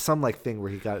Periphery. It was some like thing where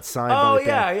he got it signed Oh by the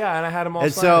band. yeah, and I had them all.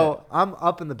 And sign so I'm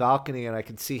up in the balcony and I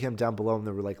could see him down below, and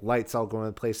there were like lights all going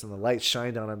in place, and the lights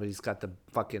shined on him, and he's got the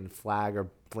fucking flag or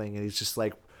bling, and he's just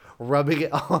like rubbing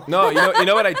it on. No, you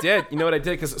know what I did? You know what I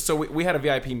did? Because so we had a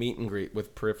VIP meet and greet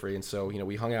with Periphery, and so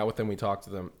we hung out with them, we talked to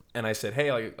them, and I said,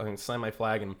 hey, I can sign my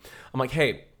flag, and I'm like,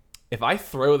 hey, if I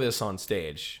throw this on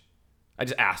stage, I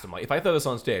just asked them, like, if I throw this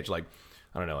on stage, like,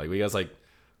 I don't know, like, we guys like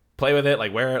play with it,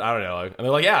 like wear it, I don't know, and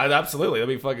they're like, yeah, absolutely,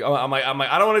 that'd be fucking. I'm like,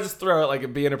 I don't want to just throw it, like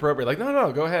it'd be inappropriate. Like,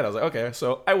 no, go ahead. I was like, okay.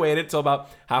 So I waited till about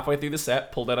halfway through the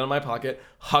set, pulled it out of my pocket,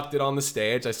 hucked it on the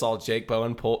stage. I saw Jake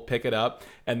Bowen pick it up,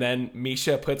 and then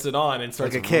Misha puts it on and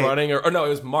starts Like a kid. running, or no, it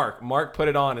was Mark. Mark put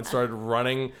it on and started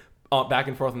running back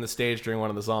and forth on the stage during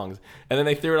one of the songs, and then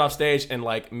they threw it off stage, and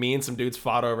like me and some dudes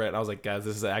fought over it, and I was like, guys,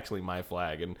 this is actually my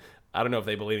flag, and I don't know if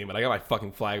they believe me, but I got my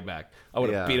fucking flag back. I would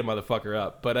have Yeah. beat a motherfucker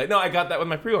up. But no, I got that with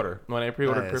my pre-order when I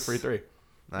pre-ordered Nice. Periphery 3.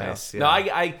 Nice. Yeah. Yeah.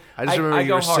 No, I just remember you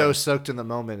go were hard. so soaked in the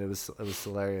moment. It was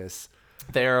hilarious.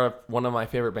 They're one of my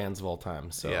favorite bands of all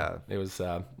time. So Yeah. it was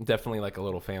definitely like a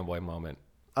little fanboy moment.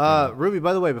 Ruby,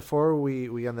 by the way, before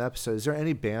we end the episode, is there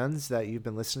any bands that you've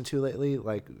been listening to lately,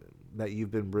 like that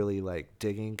you've been really like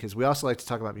digging? Because we also like to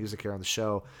talk about music here on the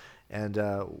show, and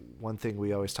one thing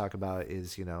we always talk about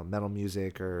is metal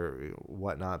music or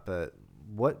whatnot. But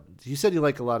what you said you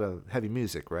like a lot of heavy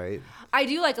music, right? I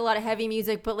do like a lot of heavy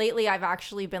music, but lately I've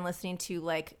actually been listening to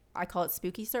like I call it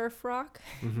spooky surf rock.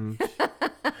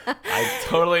 I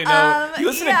totally know. You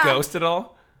listen yeah. to Ghost at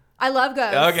all? I love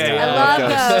Ghost. Okay, I yeah,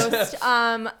 love Ghost.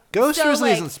 Ghost. Ghost so, usually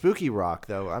like- isn't spooky rock,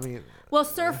 though. I mean, Well,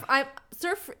 surf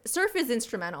is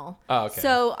instrumental. Oh, okay.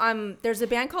 So there's a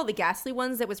band called the Ghastly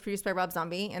Ones that was produced by Rob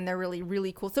Zombie, and they're really,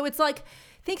 really cool. So it's like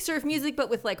think surf music, but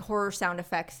with like horror sound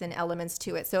effects and elements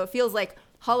to it. So it feels like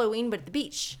Halloween, but at the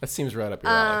beach. That seems right up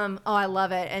your alley. Oh, I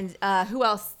love it. And who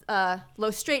else? Low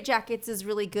Straight Jackets is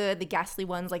really good. The Ghastly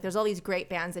Ones, like there's all these great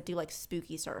bands that do like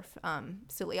spooky surf.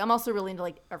 Silly. I'm also really into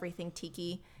like everything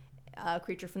tiki.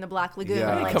 Creature from the Black Lagoon.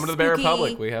 Yeah. Like Come to the Bear spooky.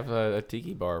 Republic. We have a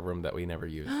tiki bar room that we never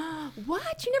use.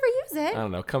 What? You never use it? I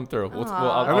don't know. Come through.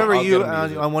 I remember you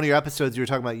on one of your episodes. You were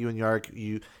talking about you and Yark.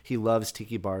 He loves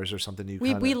tiki bars or something.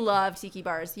 We love tiki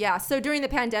bars. Yeah. So during the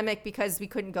pandemic, because we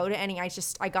couldn't go to any,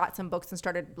 I got some books and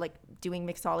started like doing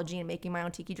mixology and making my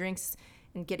own tiki drinks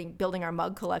and building our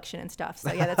mug collection and stuff.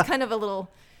 So yeah, that's kind of a little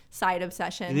side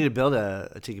obsession. You need to build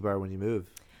a tiki bar when you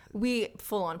move. We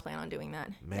full on plan on doing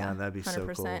that. Man, Yeah, that'd be so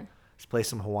cool. Just play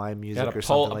some Hawaiian You music got or a,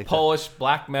 something like Polish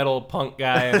black metal punk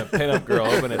guy and a pinup girl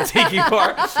open a tiki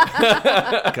bar.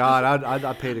 that. God,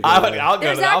 I'd pay to go. I'll there.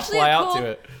 go to that. I'll fly out to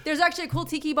it. There's actually a cool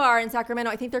tiki bar in Sacramento.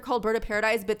 I think they're called Bird of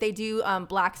Paradise, but they do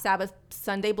Black Sabbath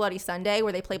Sunday Bloody Sunday,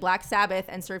 where they play Black Sabbath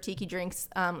and serve tiki drinks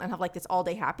and have like this all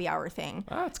day happy hour thing.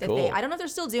 Oh, that's that cool. I don't know if they're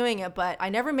still doing it, but I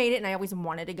never made it, and I always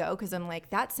wanted to go because I'm like,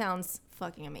 that sounds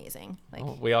fucking amazing.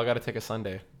 Like, We all got to take a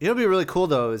Sunday. You know, what'd be really cool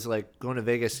though is like going to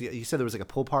Vegas. You said there was like a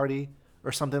pool party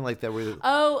or something like that.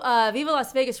 Viva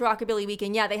Las Vegas Rockabilly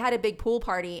Weekend. Yeah, they had a big pool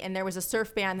party, and there was a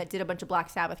surf band that did a bunch of Black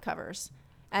Sabbath covers,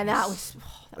 and that was.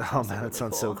 Oh man, that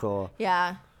sounds so cool.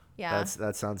 Yeah.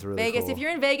 That sounds really Vegas. cool. If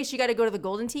you're in Vegas, you got to go to the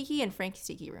Golden Tiki and Frank's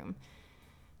Tiki Room.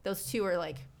 Those two are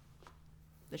like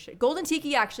the shit. Golden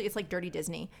Tiki, actually, it's like Dirty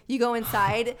Disney. You go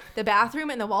inside the bathroom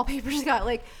and the wallpaper's got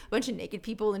like a bunch of naked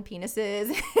people and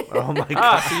penises. Oh my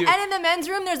god. And in the men's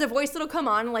room, there's a voice that'll come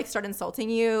on and like start insulting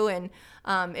you, and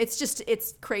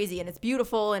it's crazy and it's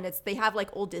beautiful, and they have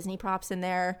like old Disney props in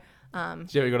there.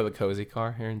 Did you ever go to the Cozy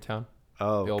Car here in town?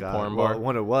 Oh The old god. porn Well, bar?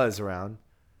 when it was around.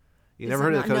 You Is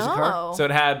never it heard of the not- Cozy Car? No. So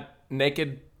it had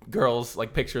naked girls,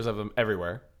 like pictures of them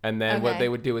everywhere. And then what Okay. they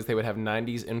would do is they would have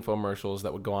 90s infomercials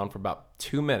that would go on for about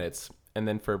 2 minutes. And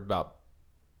then for about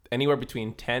anywhere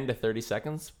between 10 to 30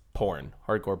 seconds, porn,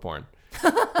 hardcore porn.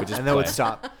 Which is And then would play.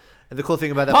 stop. And the cool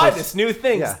thing about that Buy place, this new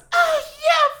thing. Yeah. Oh,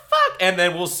 yeah, fuck. And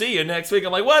then we'll see you next week.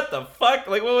 I'm like, what the fuck?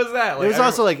 Like, what was that? Like, there's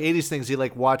also like 80s things. You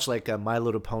like watch like a My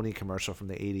Little Pony commercial from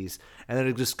the 80s, and then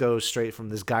it just goes straight from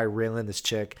this guy railing this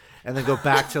chick, and then go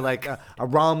back to like a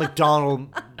Ronald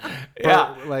McDonald,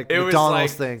 like it was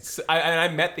McDonald's like, thing. I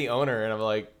met the owner and I'm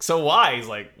like, so why? He's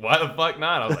like, why the fuck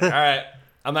not? I was like, all right,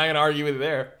 I'm not gonna argue with you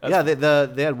there. That's Yeah,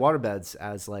 they had waterbeds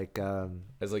as like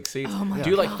As like seats. Oh my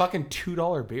Do like fucking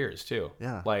 $2 beers too.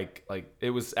 Yeah. Like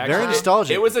it was actually Very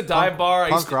nostalgic. It was a dive Punk- bar. I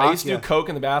punk used to rock, do yeah. coke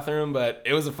in the bathroom, but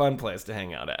it was a fun place to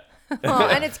hang out at. Oh,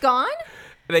 and it's gone?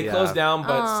 They Yeah. closed down,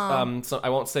 but so I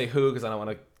won't say who because I don't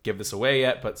want to give this away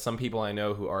yet. But some people I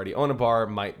know who already own a bar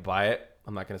might buy it.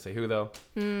 I'm not gonna say who though.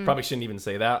 Probably shouldn't even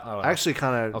say that. I don't know. actually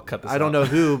kind I'll of. cut this I don't out. know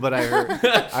who, but I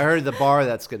heard the bar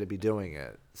that's going to be doing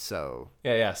it. So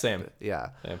Yeah, same. yeah.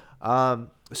 Same.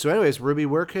 So, anyways, Ruby,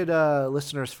 where could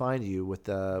listeners find you with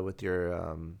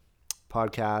your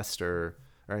podcast or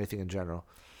anything in general?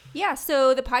 Yeah,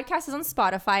 so the podcast is on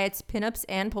Spotify. It's Pinups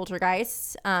and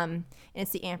Poltergeists. And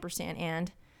it's the ampersand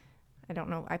and. I don't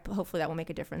know. Hopefully that will make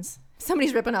a difference. If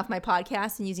somebody's ripping off my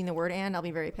podcast and using the word and, I'll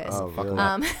be very pissed. Oh, really?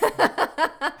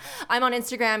 I'm on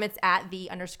Instagram. It's at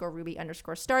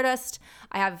 @the_Ruby_Stardust.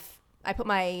 I put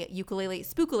my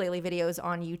spookulele videos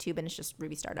on YouTube, and it's just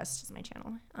Ruby Stardust is my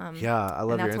channel. Yeah, I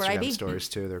love your that's where I Instagram be. stories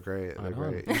too. They're great. They're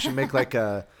great. You should make like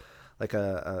a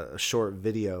short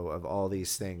video of all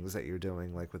these things that you're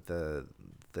doing, like with the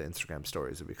Instagram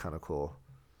stories. It'd be kind of cool.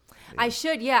 I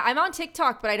should, yeah. I'm on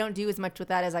TikTok, but I don't do as much with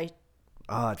that as I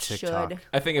Ah, TikTok. should.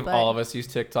 I think if But- all of us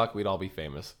used TikTok, we'd all be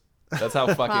famous. That's how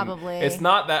fucking. Probably. It's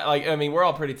not that like I mean we're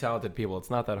all pretty talented people. It's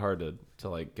not that hard to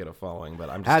like get a following. But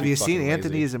I'm just Have too you fucking seen lazy.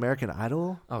 Anthony's American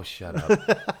Idol? Oh, shut up.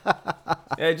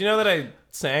 Yeah, did you know that I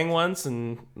sang once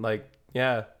and like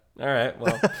yeah. All right.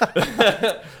 Well,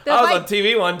 I was on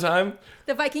TV one time.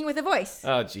 The Viking with a voice.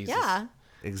 Oh Jesus. Yeah.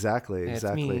 Exactly. It's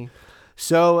Exactly. me.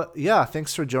 So yeah,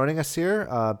 thanks for joining us here,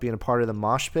 being a part of the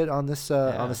Mosh Pit on this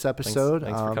episode.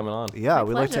 Thanks for coming on. Yeah, My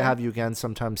we'd like to pleasure. have you again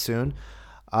sometime soon.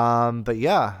 But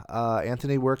yeah,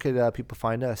 Anthony, where could people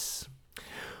find us?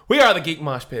 We are the Geek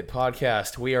Mosh Pit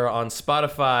podcast. We are on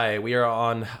Spotify. We are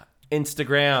on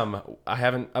Instagram. I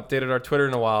haven't updated our Twitter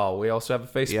in a while. We also have a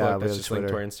Facebook Yeah, we that's have just linked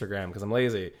to our Twitter. Instagram because I'm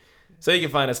lazy. So you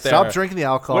can find us there. Stop drinking the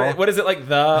alcohol. What is it like?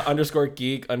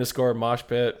 _geek_mosh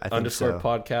pit I think so.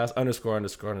 _podcast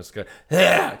 ___.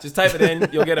 Yeah, just type it in.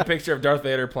 You'll get a picture of Darth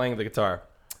Vader playing the guitar.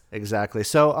 Exactly.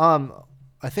 So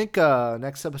I think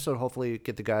next episode, hopefully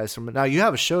get the guys from. Now you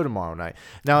have a show tomorrow night.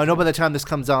 Now I know by the time this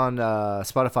comes on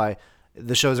Spotify,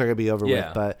 the shows are gonna be over Yeah.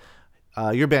 with. But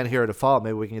your band Hero to Fall,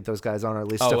 maybe we can get those guys on, or at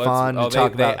least Let's- Stefan to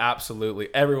talk they about. absolutely.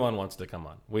 Everyone wants to come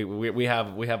on. We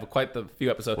have quite the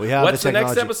few episodes. We have What's the the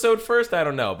next technology. episode first? I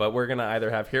don't know, but we're gonna either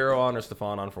have Hero on or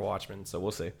Stefan on for Watchmen. So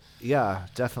we'll see. Yeah,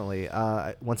 definitely.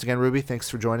 Once again, Ruby, thanks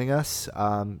for joining us.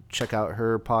 Check out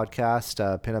her podcast,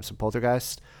 Pinups and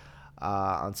Poltergeist,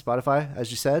 on Spotify,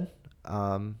 as you said.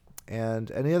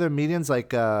 And any other mediums,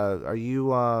 like, are you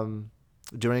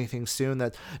doing anything soon? Now,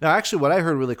 actually, what I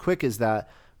heard really quick is that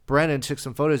Brandon took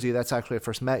some photos of you. That's actually I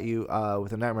first met you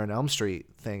with the Nightmare on Elm Street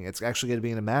thing. It's actually going to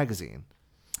be in a magazine.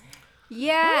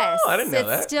 Yes. Oh, I didn't know it's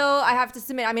that. Still, I have to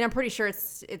submit. I mean, I'm pretty sure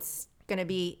it's gonna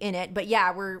be in it. But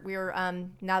yeah, we're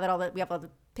now that we have all the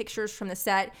pictures from the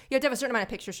set. You have to have a certain amount of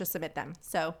pictures to submit them.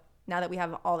 So now that we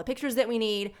have all the pictures that we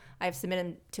need, I've submitted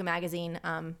them to a magazine.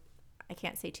 I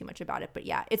can't say too much about it, but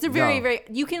yeah, it's a very,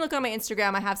 you can look on my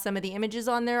Instagram. I have some of the images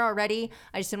on there already.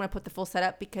 I just didn't want to put the full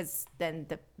setup because then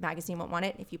the magazine won't want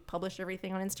it if you publish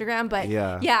everything on Instagram. But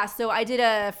yeah, so I did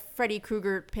a Freddy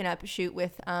Krueger pinup shoot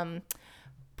with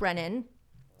Brennan.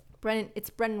 It's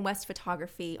Brennan West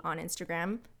Photography on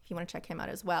Instagram if you want to check him out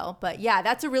as well. But yeah,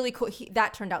 that's a really cool,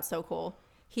 that turned out so cool.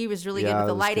 He was really good with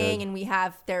the lighting, and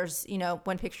there's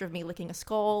one picture of me licking a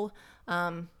skull.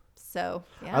 So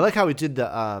yeah. I like how we did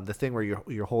the thing where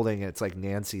you're holding it's like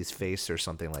Nancy's face or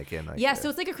something like in. So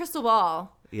it's like a crystal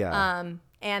ball. Yeah.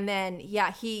 And then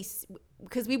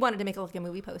because we wanted to make it look like a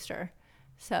movie poster.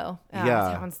 So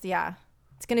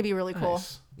it's gonna be really cool.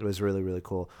 Nice. It was really, really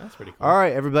cool. That's pretty cool. All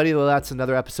right, everybody. Well, that's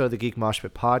another episode of the Geek Mosh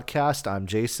Pit podcast. I'm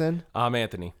Jason. I'm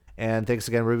Anthony. And thanks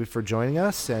again, Ruby, for joining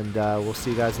us. And we'll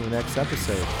see you guys in the next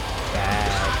episode.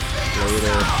 Bye.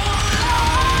 Later.